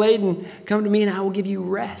heavy laden, come to me and I will give you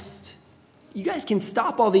rest. You guys can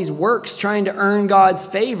stop all these works trying to earn God's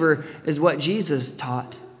favor, is what Jesus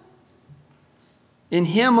taught. In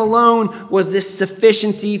him alone was this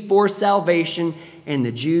sufficiency for salvation, and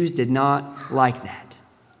the Jews did not like that.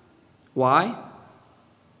 Why?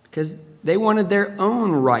 Because they wanted their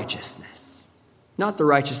own righteousness, not the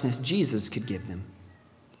righteousness Jesus could give them.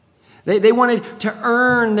 They wanted to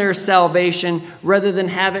earn their salvation rather than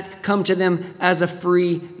have it come to them as a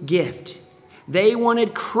free gift. They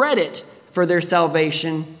wanted credit for their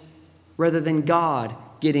salvation rather than God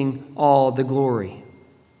getting all the glory.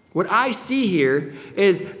 What I see here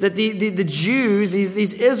is that the Jews,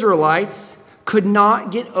 these Israelites, could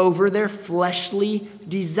not get over their fleshly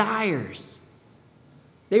desires.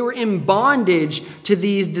 They were in bondage to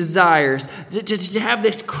these desires, to have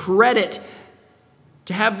this credit,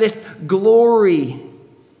 to have this glory,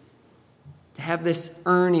 to have this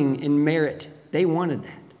earning and merit. They wanted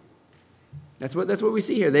that. That's what we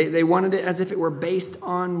see here. They wanted it as if it were based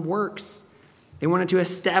on works. They wanted to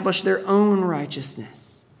establish their own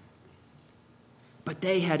righteousness. But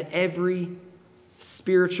they had every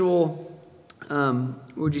spiritual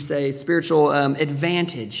what would you say, spiritual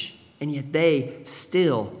advantage, and yet they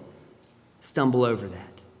still stumble over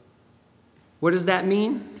that. What does that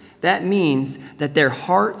mean? That means that their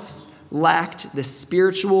hearts lacked the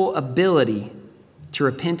spiritual ability to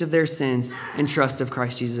repent of their sins and trust of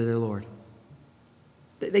Christ Jesus as their Lord.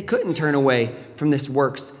 They couldn't turn away from this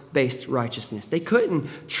works-based righteousness. They couldn't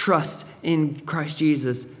trust in Christ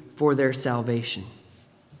Jesus for their salvation.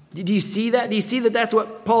 Do you see that? Do you see that that's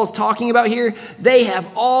what Paul's talking about here? They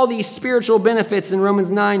have all these spiritual benefits in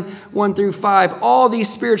Romans 9, 1 through 5, all these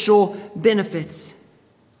spiritual benefits.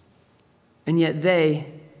 And yet they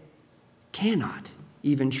cannot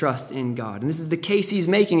even trust in God. And this is the case he's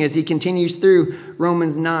making as he continues through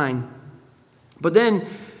Romans 9. But then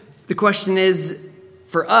the question is,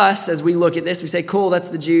 for us, as we look at this, we say, cool, that's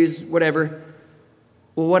the Jews, whatever.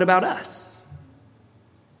 Well, what about us?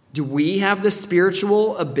 Do we have the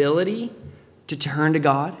spiritual ability to turn to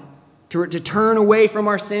God, to turn away from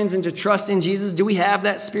our sins and to trust in Jesus? Do we have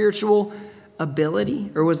that spiritual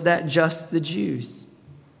ability, or was that just the Jews?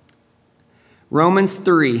 Romans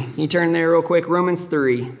 3. Can you turn there real quick? Romans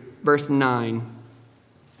 3, verse 9,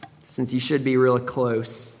 since you should be real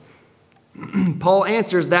close. Paul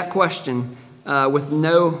answers that question with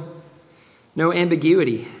no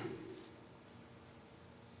ambiguity.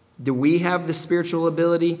 Do we have the spiritual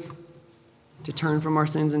ability to turn from our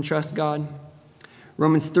sins and trust God?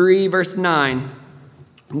 Romans 3, verse 9.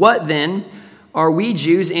 What then? Are we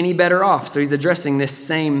Jews any better off? So he's addressing this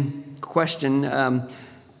same question,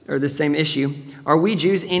 or this same issue. Are we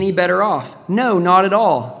Jews any better off? No, not at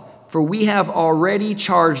all. For we have already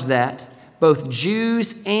charged that both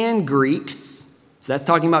Jews and Greeks, so that's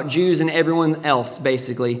talking about Jews and everyone else,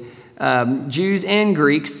 basically. Jews and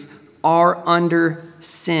Greeks are under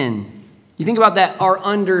sin. You think about that, are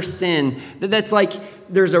under sin. That's like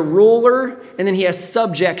there's a ruler and then he has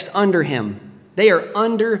subjects under him. They are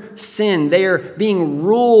under sin. They are being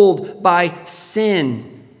ruled by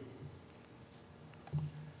sin.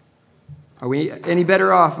 Are we any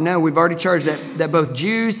better off? No, we've already charged that both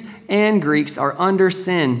Jews and Greeks are under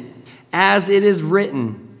sin. As it is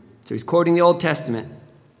written, so he's quoting the Old Testament.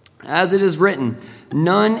 As it is written,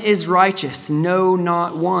 none is righteous, no,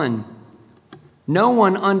 not one. No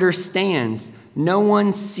one understands. No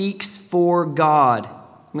one seeks for God.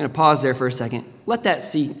 I'm going to pause there for a second. Let that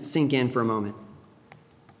sink in for a moment.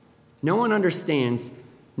 No one understands.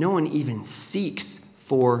 No one even seeks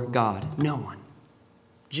for God. No one.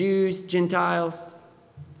 Jews, Gentiles,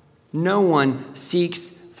 no one seeks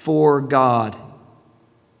for God.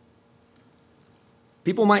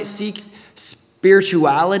 People might seek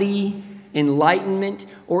spirituality, enlightenment,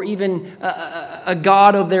 or even a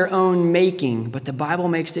God of their own making. But the Bible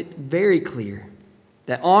makes it very clear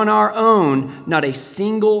that on our own, not a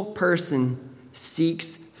single person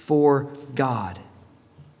seeks for God.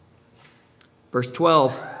 Verse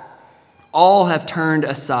 12, all have turned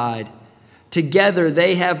aside. Together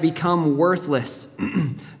they have become worthless.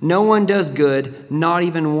 No one does good, not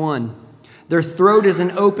even one. Their throat is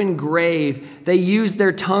an open grave. They use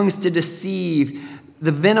their tongues to deceive.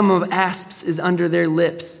 The venom of asps is under their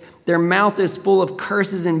lips. Their mouth is full of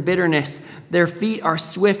curses and bitterness. Their feet are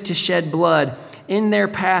swift to shed blood. In their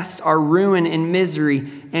paths are ruin and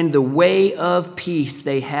misery, and the way of peace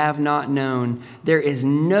they have not known. There is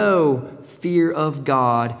no fear of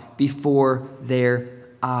God before their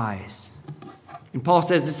eyes. And Paul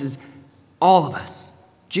says this is all of us,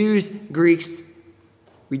 Jews, Greeks.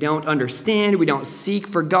 We don't understand. We don't seek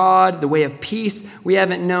for God. The way of peace we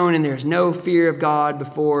haven't known, and there's no fear of God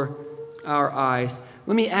before our eyes.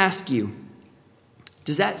 Let me ask you,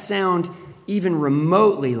 does that sound even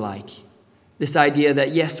remotely like this idea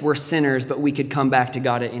that, yes, we're sinners, but we could come back to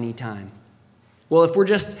God at any time? Well, if we're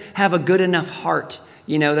just have a good enough heart,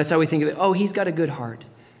 that's how we think of it. Oh, he's got a good heart.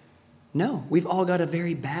 No, we've all got a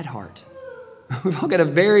very bad heart. We've all got a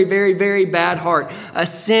very, very, very bad heart, a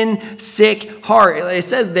sin-sick heart. It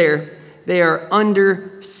says there, they are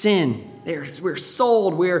under sin. We're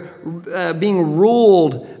sold. We're being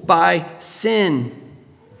ruled by sin.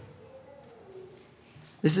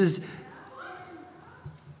 This is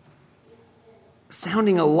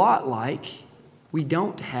sounding a lot like we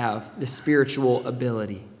don't have the spiritual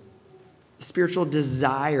ability, the spiritual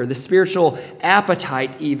desire, the spiritual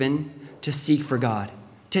appetite even to seek for God.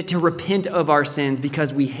 To repent of our sins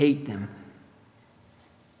because we hate them.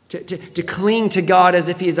 To cling to God as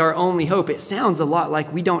if he is our only hope. It sounds a lot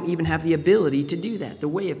like we don't even have the ability to do that. The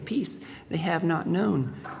way of peace they have not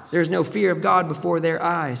known. There's no fear of God before their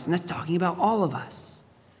eyes. And that's talking about all of us.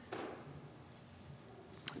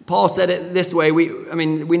 Paul said it this way.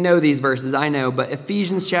 We know these verses, I know. But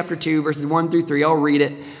Ephesians chapter 2, verses 1 through 3, I'll read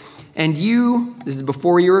it. And you, this is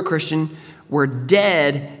before you were a Christian, were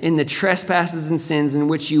dead in the trespasses and sins in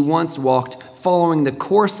which you once walked, following the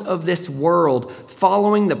course of this world,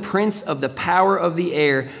 following the prince of the power of the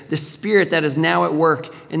air, the spirit that is now at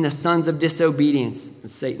work in the sons of disobedience,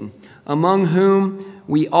 that's Satan, among whom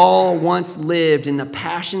we all once lived in the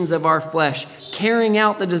passions of our flesh, carrying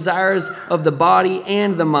out the desires of the body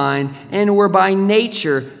and the mind, and were by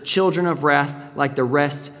nature children of wrath like the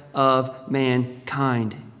rest of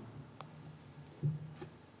mankind.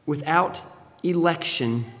 Without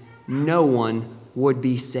election, no one would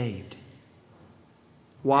be saved.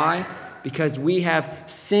 Why? Because we have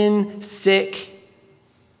sin-sick,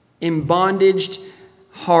 embondaged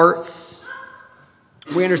hearts.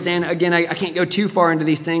 We understand, again, I can't go too far into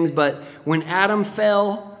these things, but when Adam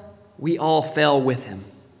fell, we all fell with him.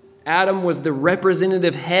 Adam was the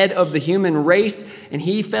representative head of the human race, and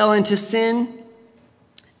he fell into sin.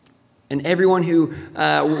 And everyone who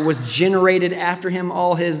was generated after him,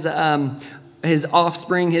 all his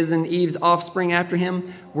offspring, his and Eve's offspring after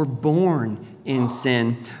him, were born in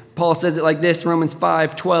sin. Paul says it like this, Romans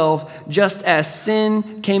 5:12, just as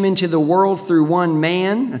sin came into the world through one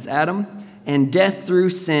man, that's Adam, and death through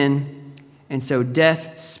sin, and so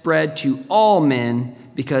death spread to all men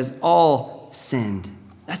because all sinned.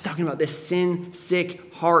 That's talking about this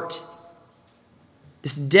sin-sick heart.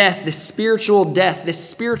 This death, this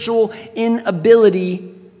spiritual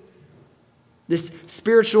inability, this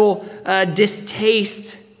spiritual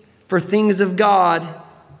distaste for things of God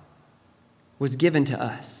was given to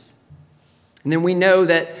us. And then we know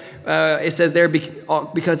that it says there,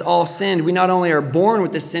 because all sinned, we not only are born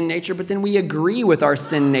with this sin nature, but then we agree with our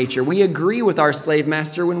sin nature. We agree with our slave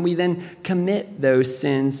master when we then commit those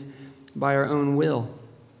sins by our own will.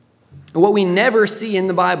 And what we never see in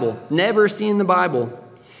the Bible,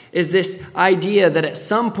 is this idea that at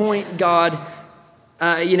some point God,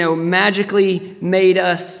 magically made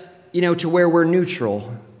us, to where we're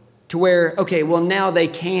neutral, to where, okay, well, now they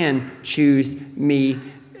can choose me.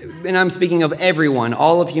 And I'm speaking of everyone,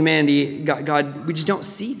 all of humanity. God, we just don't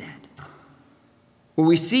see that. What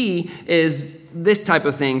we see is this type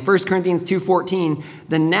of thing. 1 Corinthians 2:14,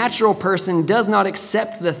 the natural person does not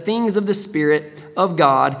accept the things of the Spirit of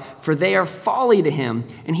God, for they are folly to him,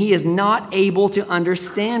 and he is not able to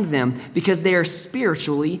understand them because they are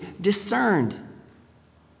spiritually discerned.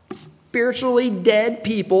 Spiritually dead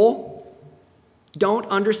people don't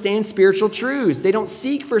understand spiritual truths. They don't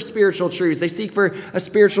seek for spiritual truths. They seek for a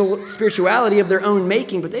spirituality of their own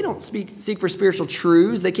making, but they don't seek for spiritual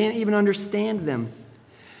truths. They can't even understand them.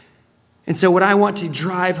 And so what I want to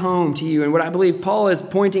drive home to you, and what I believe Paul is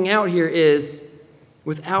pointing out here, is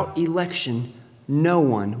without election, no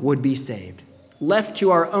one would be saved. Left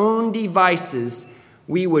to our own devices,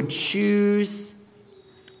 we would choose.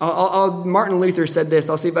 Martin Luther said this.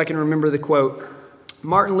 I'll see if I can remember the quote.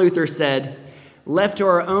 Martin Luther said, left to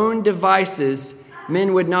our own devices,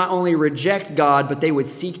 men would not only reject God, but they would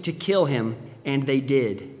seek to kill him, and they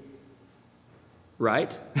did.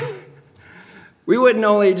 Right? We wouldn't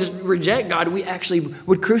only just reject God, we actually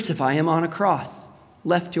would crucify him on a cross,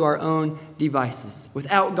 left to our own devices.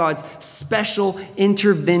 Without God's special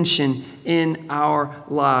intervention in our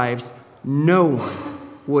lives, no one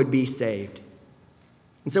would be saved.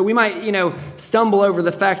 And so we might, stumble over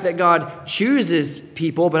the fact that God chooses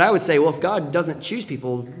people, but I would say, well, if God doesn't choose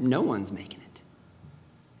people, no one's making it.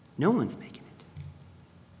 No one's making it.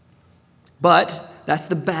 But that's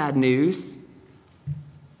the bad news.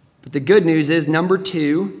 But the good news is, number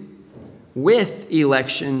 2, with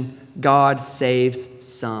election, God saves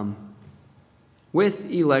some.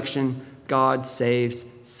 With election, God saves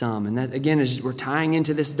some. And that, again, is we're tying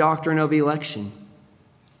into this doctrine of election.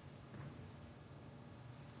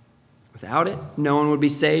 Without it, no one would be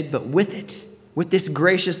saved, but with it, with this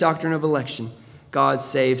gracious doctrine of election, God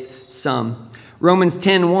saves some. Romans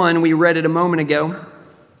 10:1, we read it a moment ago.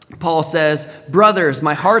 Paul says, brothers,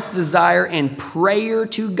 my heart's desire and prayer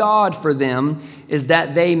to God for them is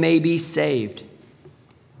that they may be saved.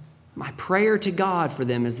 My prayer to God for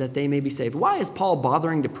them is that they may be saved. Why is Paul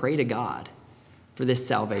bothering to pray to God for this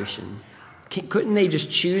salvation? Couldn't they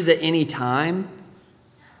just choose at any time?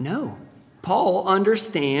 No. Paul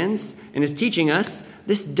understands and is teaching us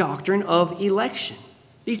this doctrine of election.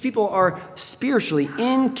 These people are spiritually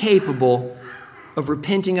incapable of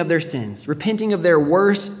repenting of their sins, repenting of their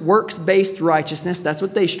works-based righteousness. That's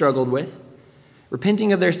what they struggled with.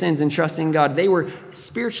 Repenting of their sins and trusting God. They were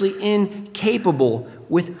spiritually incapable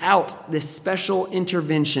without this special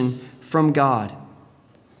intervention from God.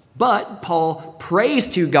 But Paul prays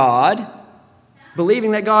to God,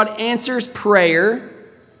 believing that God answers prayer,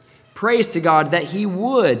 prays to God that he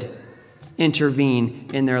would intervene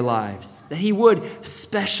in their lives, that he would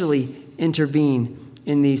specially intervene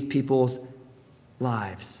in these people's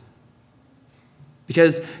lives.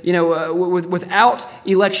 Because, without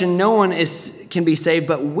election, no one can be saved,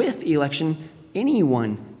 but with election,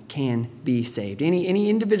 anyone can be saved. Any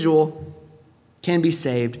individual can be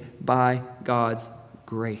saved by God's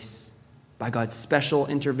grace, by God's special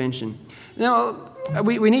intervention. Now,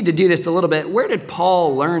 we need to do this a little bit. Where did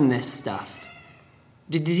Paul learn this stuff?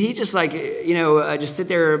 Did he just just sit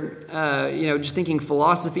there, just thinking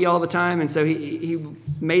philosophy all the time, and so he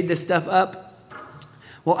made this stuff up?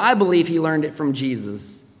 Well, I believe he learned it from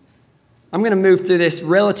Jesus. I'm going to move through this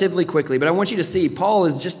relatively quickly, but I want you to see Paul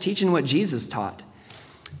is just teaching what Jesus taught.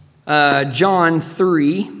 John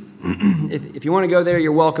 3, if you want to go there,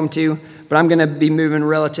 you're welcome to, but I'm going to be moving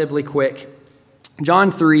relatively quick.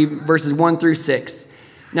 John 3, verses 1 through 6.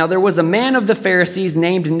 Now there was a man of the Pharisees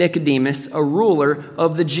named Nicodemus, a ruler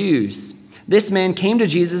of the Jews. This man came to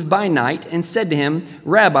Jesus by night and said to him,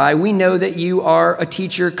 "Rabbi, we know that you are a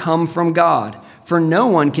teacher come from God. For no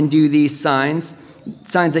one can do these signs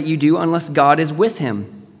that you do unless God is with him."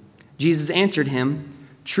 Jesus answered him,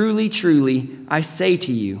 "Truly, truly, I say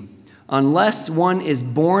to you, unless one is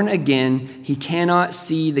born again, he cannot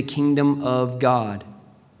see the kingdom of God."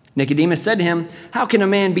 Nicodemus said to him, "How can a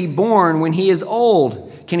man be born when he is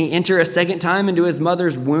old? Can he enter a second time into his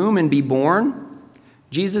mother's womb and be born?"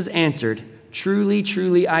 Jesus answered, "Truly,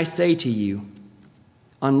 truly, I say to you,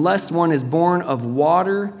 unless one is born of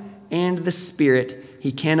water and the Spirit,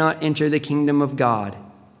 he cannot enter the kingdom of God."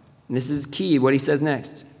 And this is key, what he says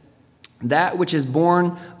next. "That which is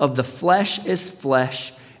born of the flesh is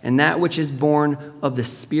flesh, and that which is born of the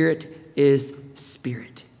Spirit is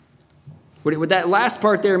spirit." What that last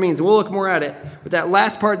part there means, we'll look more at it. What that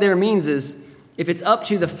last part there means is, if it's up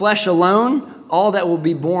to the flesh alone, all that will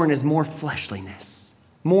be born is more fleshliness,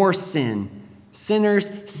 more sin.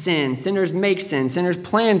 Sinners sin. Sinners make sin. Sinners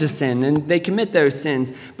plan to sin, and they commit those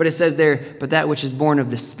sins. But it says there, but that which is born of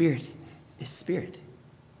the Spirit is spirit.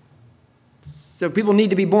 So people need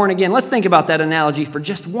to be born again. Let's think about that analogy for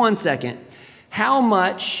just 1 second. How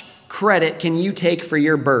much credit can you take for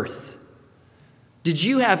your birth? Did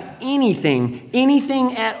you have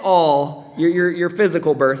anything at all, your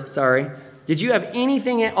physical birth, sorry. Did you have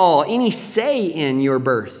anything at all, any say in your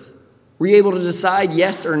birth? Were you able to decide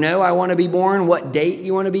yes or no, I want to be born, what date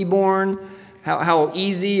you want to be born, how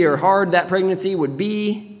easy or hard that pregnancy would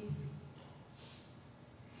be?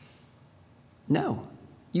 No,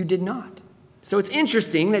 you did not. So it's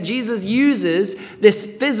interesting that Jesus uses this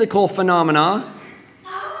physical phenomena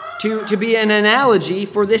to be an analogy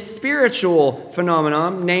for this spiritual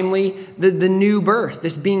phenomenon, namely the new birth,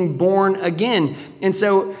 this being born again. And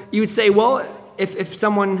so you would say, well, if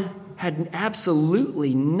someone had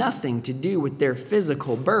absolutely nothing to do with their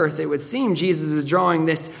physical birth, it would seem Jesus is drawing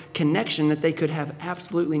this connection that they could have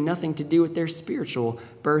absolutely nothing to do with their spiritual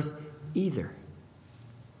birth either.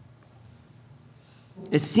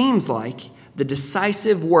 It seems like the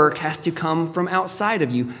decisive work has to come from outside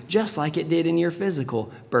of you, just like it did in your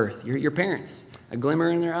physical birth. Your parents, a glimmer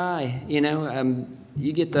in their eye,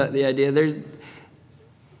 you get the idea.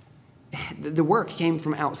 The work came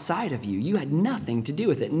from outside of you. You had nothing to do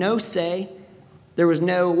with it. No say. There was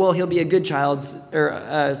no, well, he'll be a good child,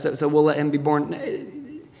 so we'll let him be born.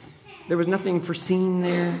 There was nothing foreseen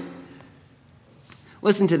there.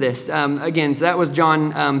 Listen to this. Again, so that was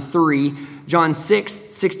John 3. John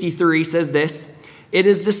 6:63 says this, "It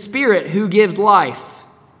is the Spirit who gives life.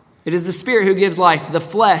 It is the Spirit who gives life. The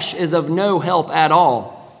flesh is of no help at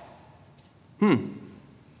all."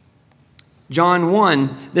 John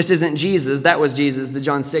 1, this isn't Jesus. That was Jesus. The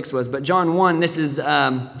John 6 was. But John 1, this is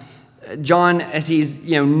John as he's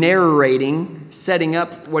narrating, setting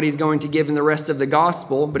up what he's going to give in the rest of the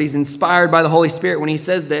gospel. But he's inspired by the Holy Spirit when he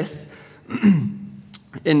says this.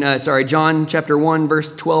 John chapter 1,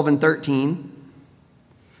 verse 12 and 13.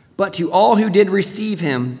 "But to all who did receive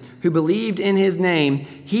him, who believed in his name,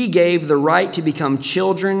 he gave the right to become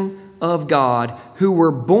children of God, who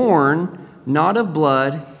were born not of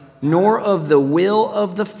blood, nor of the will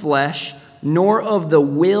of the flesh, nor of the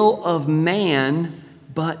will of man,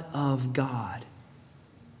 but of God."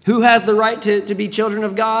 Who has the right to be children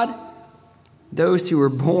of God? Those who were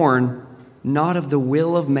born not of the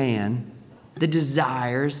will of man, the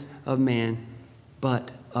desires of man,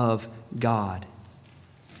 but of God.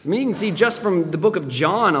 So you can see just from the book of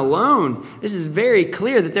John alone, this is very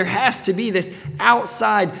clear that there has to be this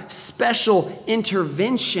outside special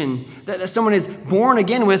intervention, that someone is born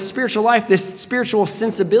again with spiritual life, this spiritual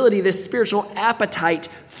sensibility, this spiritual appetite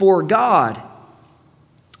for God.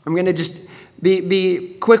 I'm going to just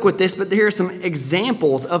Be quick with this, but here are some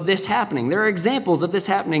examples of this happening. There are examples of this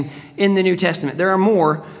happening in the New Testament. There are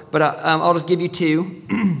more, but I'll just give you two.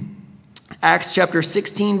 Acts chapter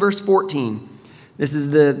 16, verse 14. This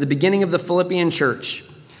is the beginning of the Philippian church.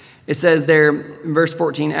 It says there in verse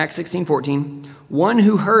 14, Acts 16, 14, one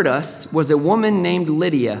who heard us was a woman named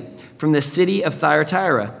Lydia from the city of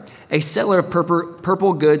Thyatira, a seller of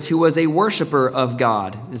purple goods who was a worshiper of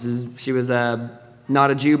God. She was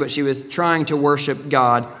not a Jew, but she was trying to worship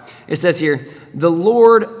God. It says here, the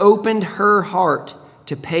Lord opened her heart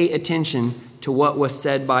to pay attention to what was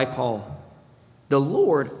said by Paul. The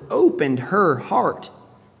Lord opened her heart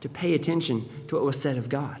to pay attention to what was said of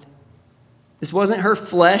God. This wasn't her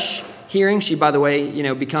flesh hearing. She, by the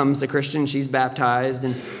way, becomes a Christian. She's baptized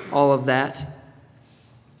and all of that.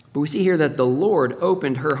 But we see here that the Lord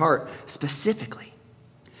opened her heart specifically.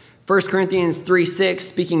 1 Corinthians 3:6,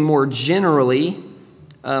 speaking more generally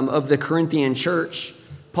of the Corinthian church,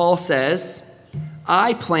 Paul says,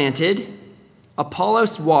 I planted,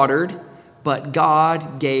 Apollos watered, but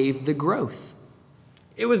God gave the growth.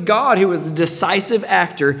 It was God who was the decisive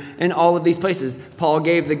actor in all of these places. Paul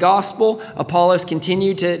gave the gospel. Apollos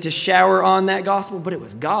continued to shower on that gospel, but it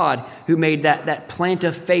was God who made that plant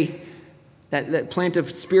of faith, that plant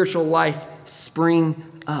of spiritual life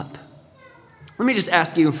spring up. Let me just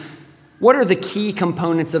ask you, what are the key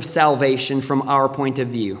components of salvation from our point of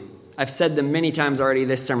view? I've said them many times already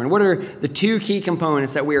this sermon. What are the two key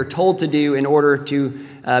components that we are told to do in order to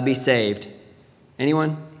be saved?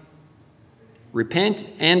 Anyone? Repent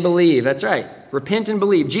and believe. That's right. Repent and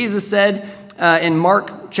believe. Jesus said in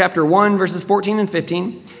Mark chapter 1, verses 14 and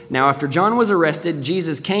 15, now after John was arrested,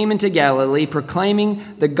 Jesus came into Galilee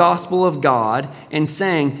proclaiming the gospel of God and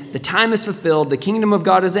saying, the time is fulfilled, the kingdom of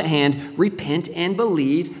God is at hand, repent and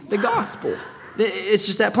believe the gospel. It's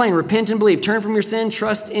just that plain. Repent and believe. Turn from your sin,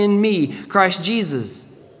 trust in me, Christ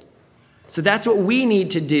Jesus. So that's what we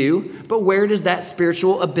need to do, but where does that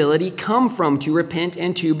spiritual ability come from to repent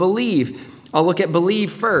and to believe? I'll look at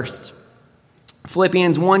believe first.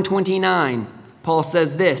 Philippians 1:29. Paul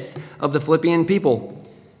says this of the Philippian people.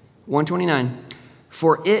 1:29.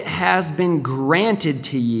 For it has been granted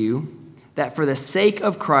to you that for the sake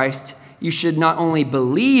of Christ you should not only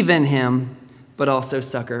believe in him, but also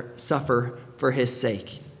suffer for his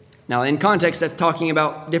sake. Now, in context, that's talking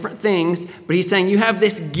about different things, but he's saying you have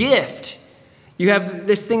this gift. You have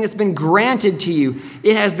this thing that's been granted to you.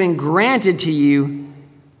 It has been granted to you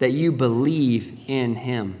that you believe in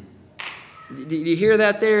him. Do you hear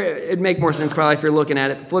that there? It'd make more sense probably if you're looking at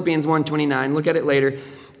it. Philippians 1:29, look at it later.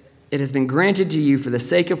 It has been granted to you for the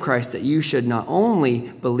sake of Christ that you should not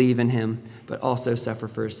only believe in him, but also suffer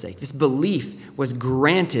for his sake. This belief was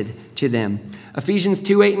granted to them. Ephesians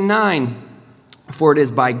 2:8 and 9, for it is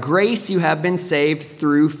by grace you have been saved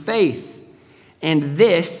through faith. And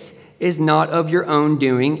this is not of your own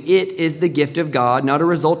doing. It is the gift of God, not a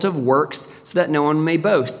result of works, so that no one may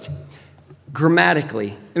boast.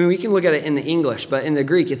 Grammatically, we can look at it in the English, but in the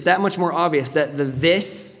Greek, it's that much more obvious that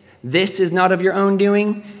this is not of your own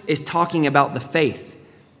doing, is talking about the faith.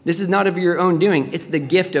 This is not of your own doing. It's the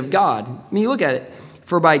gift of God. You look at it.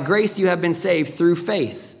 For by grace you have been saved through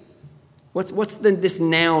faith. What's this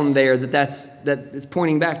noun there that's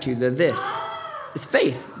pointing back to, this? It's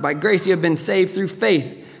faith. By grace you have been saved through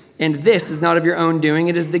faith. And this is not of your own doing.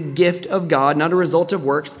 It is the gift of God, not a result of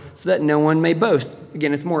works, so that no one may boast.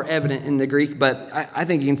 Again, it's more evident in the Greek, but I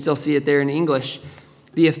think you can still see it there in English.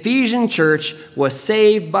 The Ephesian church was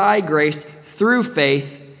saved by grace through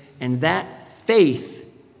faith, and that faith,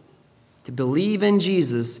 to believe in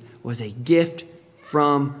Jesus, was a gift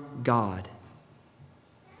from God.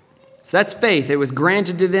 So that's faith. It was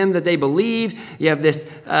granted to them that they believed. You have this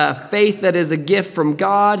faith that is a gift from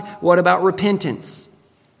God. What about repentance?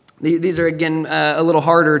 These are, again, a little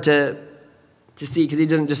harder to see because he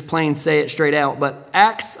doesn't just plain say it straight out. But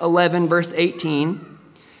Acts 11, verse 18.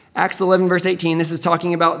 Acts 11, verse 18, this is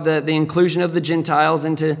talking about the inclusion of the Gentiles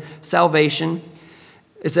into salvation.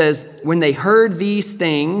 It says, when they heard these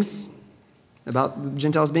things, about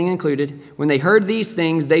Gentiles being included, when they heard these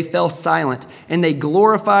things, they fell silent, and they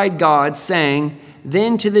glorified God, saying,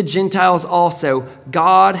 then to the Gentiles also,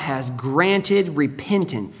 God has granted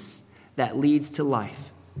repentance that leads to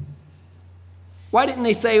life. Why didn't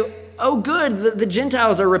they say, oh, good, the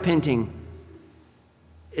Gentiles are repenting?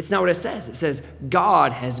 It's not what it says. It says,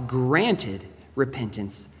 God has granted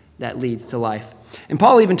repentance that leads to life. And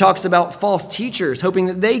Paul even talks about false teachers, hoping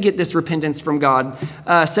that they get this repentance from God.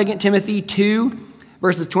 2 Timothy 2,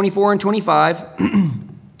 verses 24 and 25.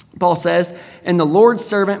 Paul says, "And the Lord's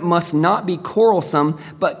servant must not be quarrelsome,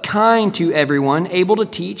 but kind to everyone, able to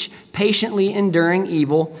teach, patiently enduring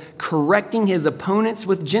evil, correcting his opponents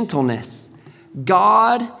with gentleness.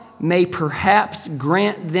 God may perhaps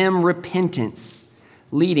grant them repentance,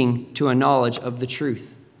 leading to a knowledge of the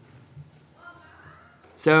truth."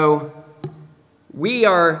 So, we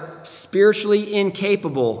are spiritually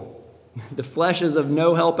incapable. The flesh is of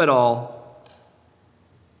no help at all.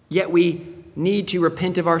 Yet we need to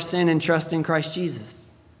repent of our sin and trust in Christ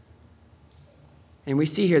Jesus. And we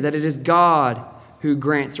see here that it is God who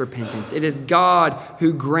grants repentance. It is God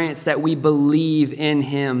who grants that we believe in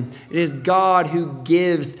him. It is God who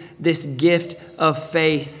gives this gift of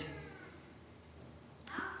faith.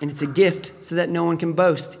 And it's a gift so that no one can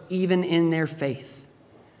boast, even in their faith.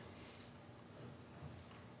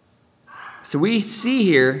 So we see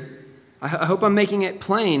here, I hope I'm making it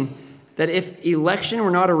plain, that if election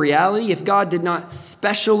were not a reality, if God did not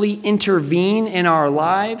specially intervene in our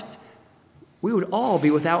lives, we would all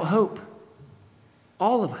be without hope.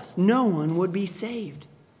 All of us. No one would be saved.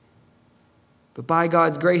 But by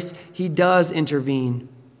God's grace, he does intervene.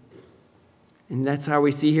 And that's how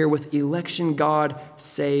we see here with election, God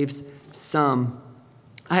saves some.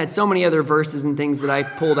 I had so many other verses and things that I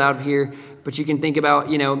pulled out of here, but you can think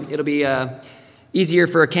about, it'll be easier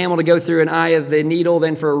for a camel to go through an eye of the needle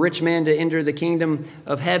than for a rich man to enter the kingdom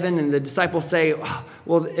of heaven. And the disciples say,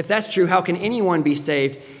 well, if that's true, how can anyone be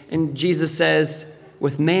saved? And Jesus says,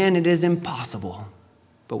 with man it is impossible,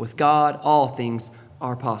 but with God all things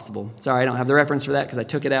are possible. Sorry, I don't have the reference for that because I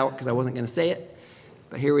took it out because I wasn't going to say it.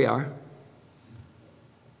 But here we are.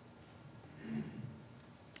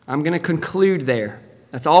 I'm going to conclude there.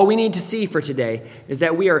 That's all we need to see for today, is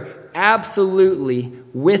that we are absolutely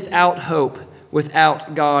without hope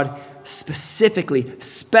without God specifically,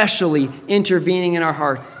 specially intervening in our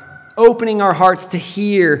hearts, opening our hearts to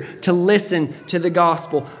hear, to listen to the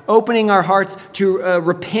gospel, opening our hearts to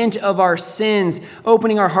repent of our sins,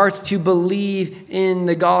 opening our hearts to believe in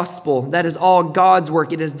the gospel. That is all God's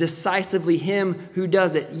work. It is decisively him who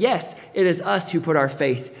does it. Yes, it is us who put our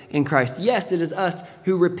faith in Christ. Yes, it is us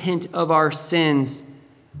who repent of our sins,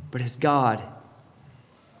 but it's God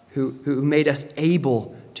who made us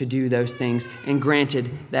able to do those things and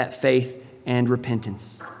granted that faith and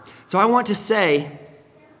repentance. So I want to say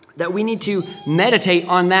that we need to meditate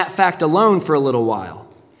on that fact alone for a little while.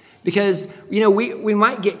 Because, we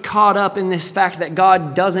might get caught up in this fact that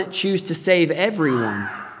God doesn't choose to save everyone.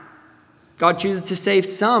 God chooses to save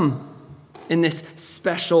some in this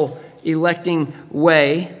special electing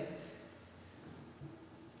way.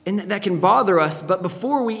 And that can bother us, but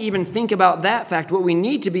before we even think about that fact, what we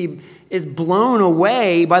need to be is blown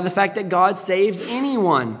away by the fact that God saves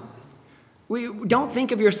anyone. We don't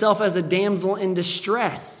think of yourself as a damsel in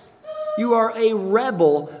distress. You are a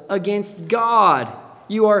rebel against God.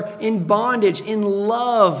 You are in bondage, in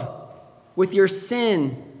love with your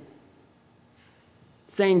sin.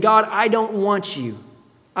 Saying, God, I don't want you.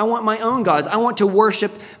 I want my own gods. I want to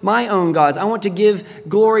worship my own gods. I want to give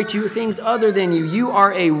glory to things other than you. You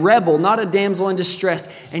are a rebel, not a damsel in distress.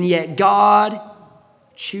 And yet God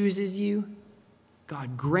chooses you.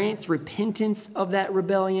 God grants repentance of that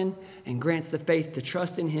rebellion and grants the faith to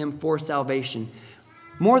trust in him for salvation.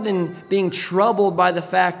 More than being troubled by the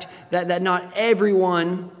fact that not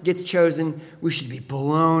everyone gets chosen, we should be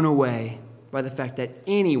blown away by the fact that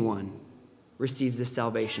anyone receives this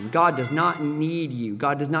salvation. God does not need you.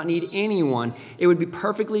 God does not need anyone. It would be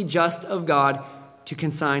perfectly just of God to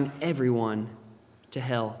consign everyone to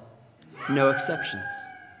hell. No exceptions.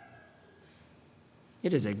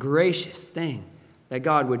 It is a gracious thing that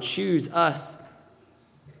God would choose us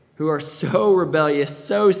who are so rebellious,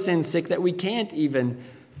 so sin sick that we can't even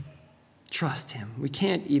trust him. We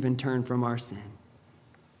can't even turn from our sin.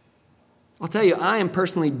 I'll tell you, I am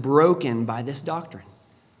personally broken by this doctrine.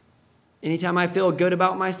 Anytime I feel good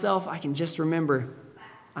about myself, I can just remember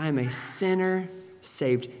I am a sinner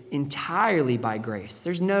saved entirely by grace.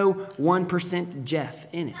 There's no 1%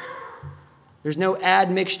 Jeff in it. There's no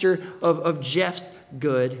admixture of Jeff's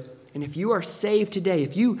good. And if you are saved today,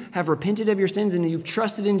 if you have repented of your sins and you've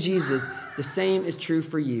trusted in Jesus, the same is true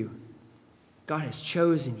for you. God has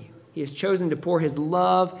chosen you. He has chosen to pour his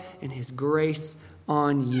love and his grace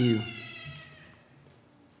on you.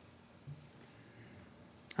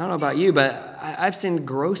 I don't know about you, but I've sinned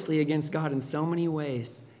grossly against God in so many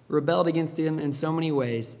ways, rebelled against him in so many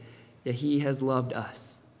ways, that he has loved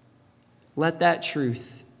us. Let that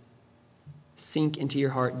truth sink into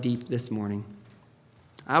your heart deep this morning.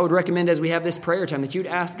 I would recommend, as we have this prayer time, that you'd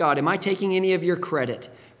ask God, am I taking any of your credit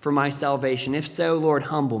for my salvation? If so, Lord,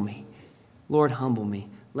 humble me. Lord, humble me.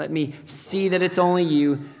 Let me see that it's only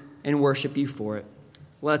you. and worship you for it.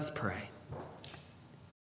 Let's pray.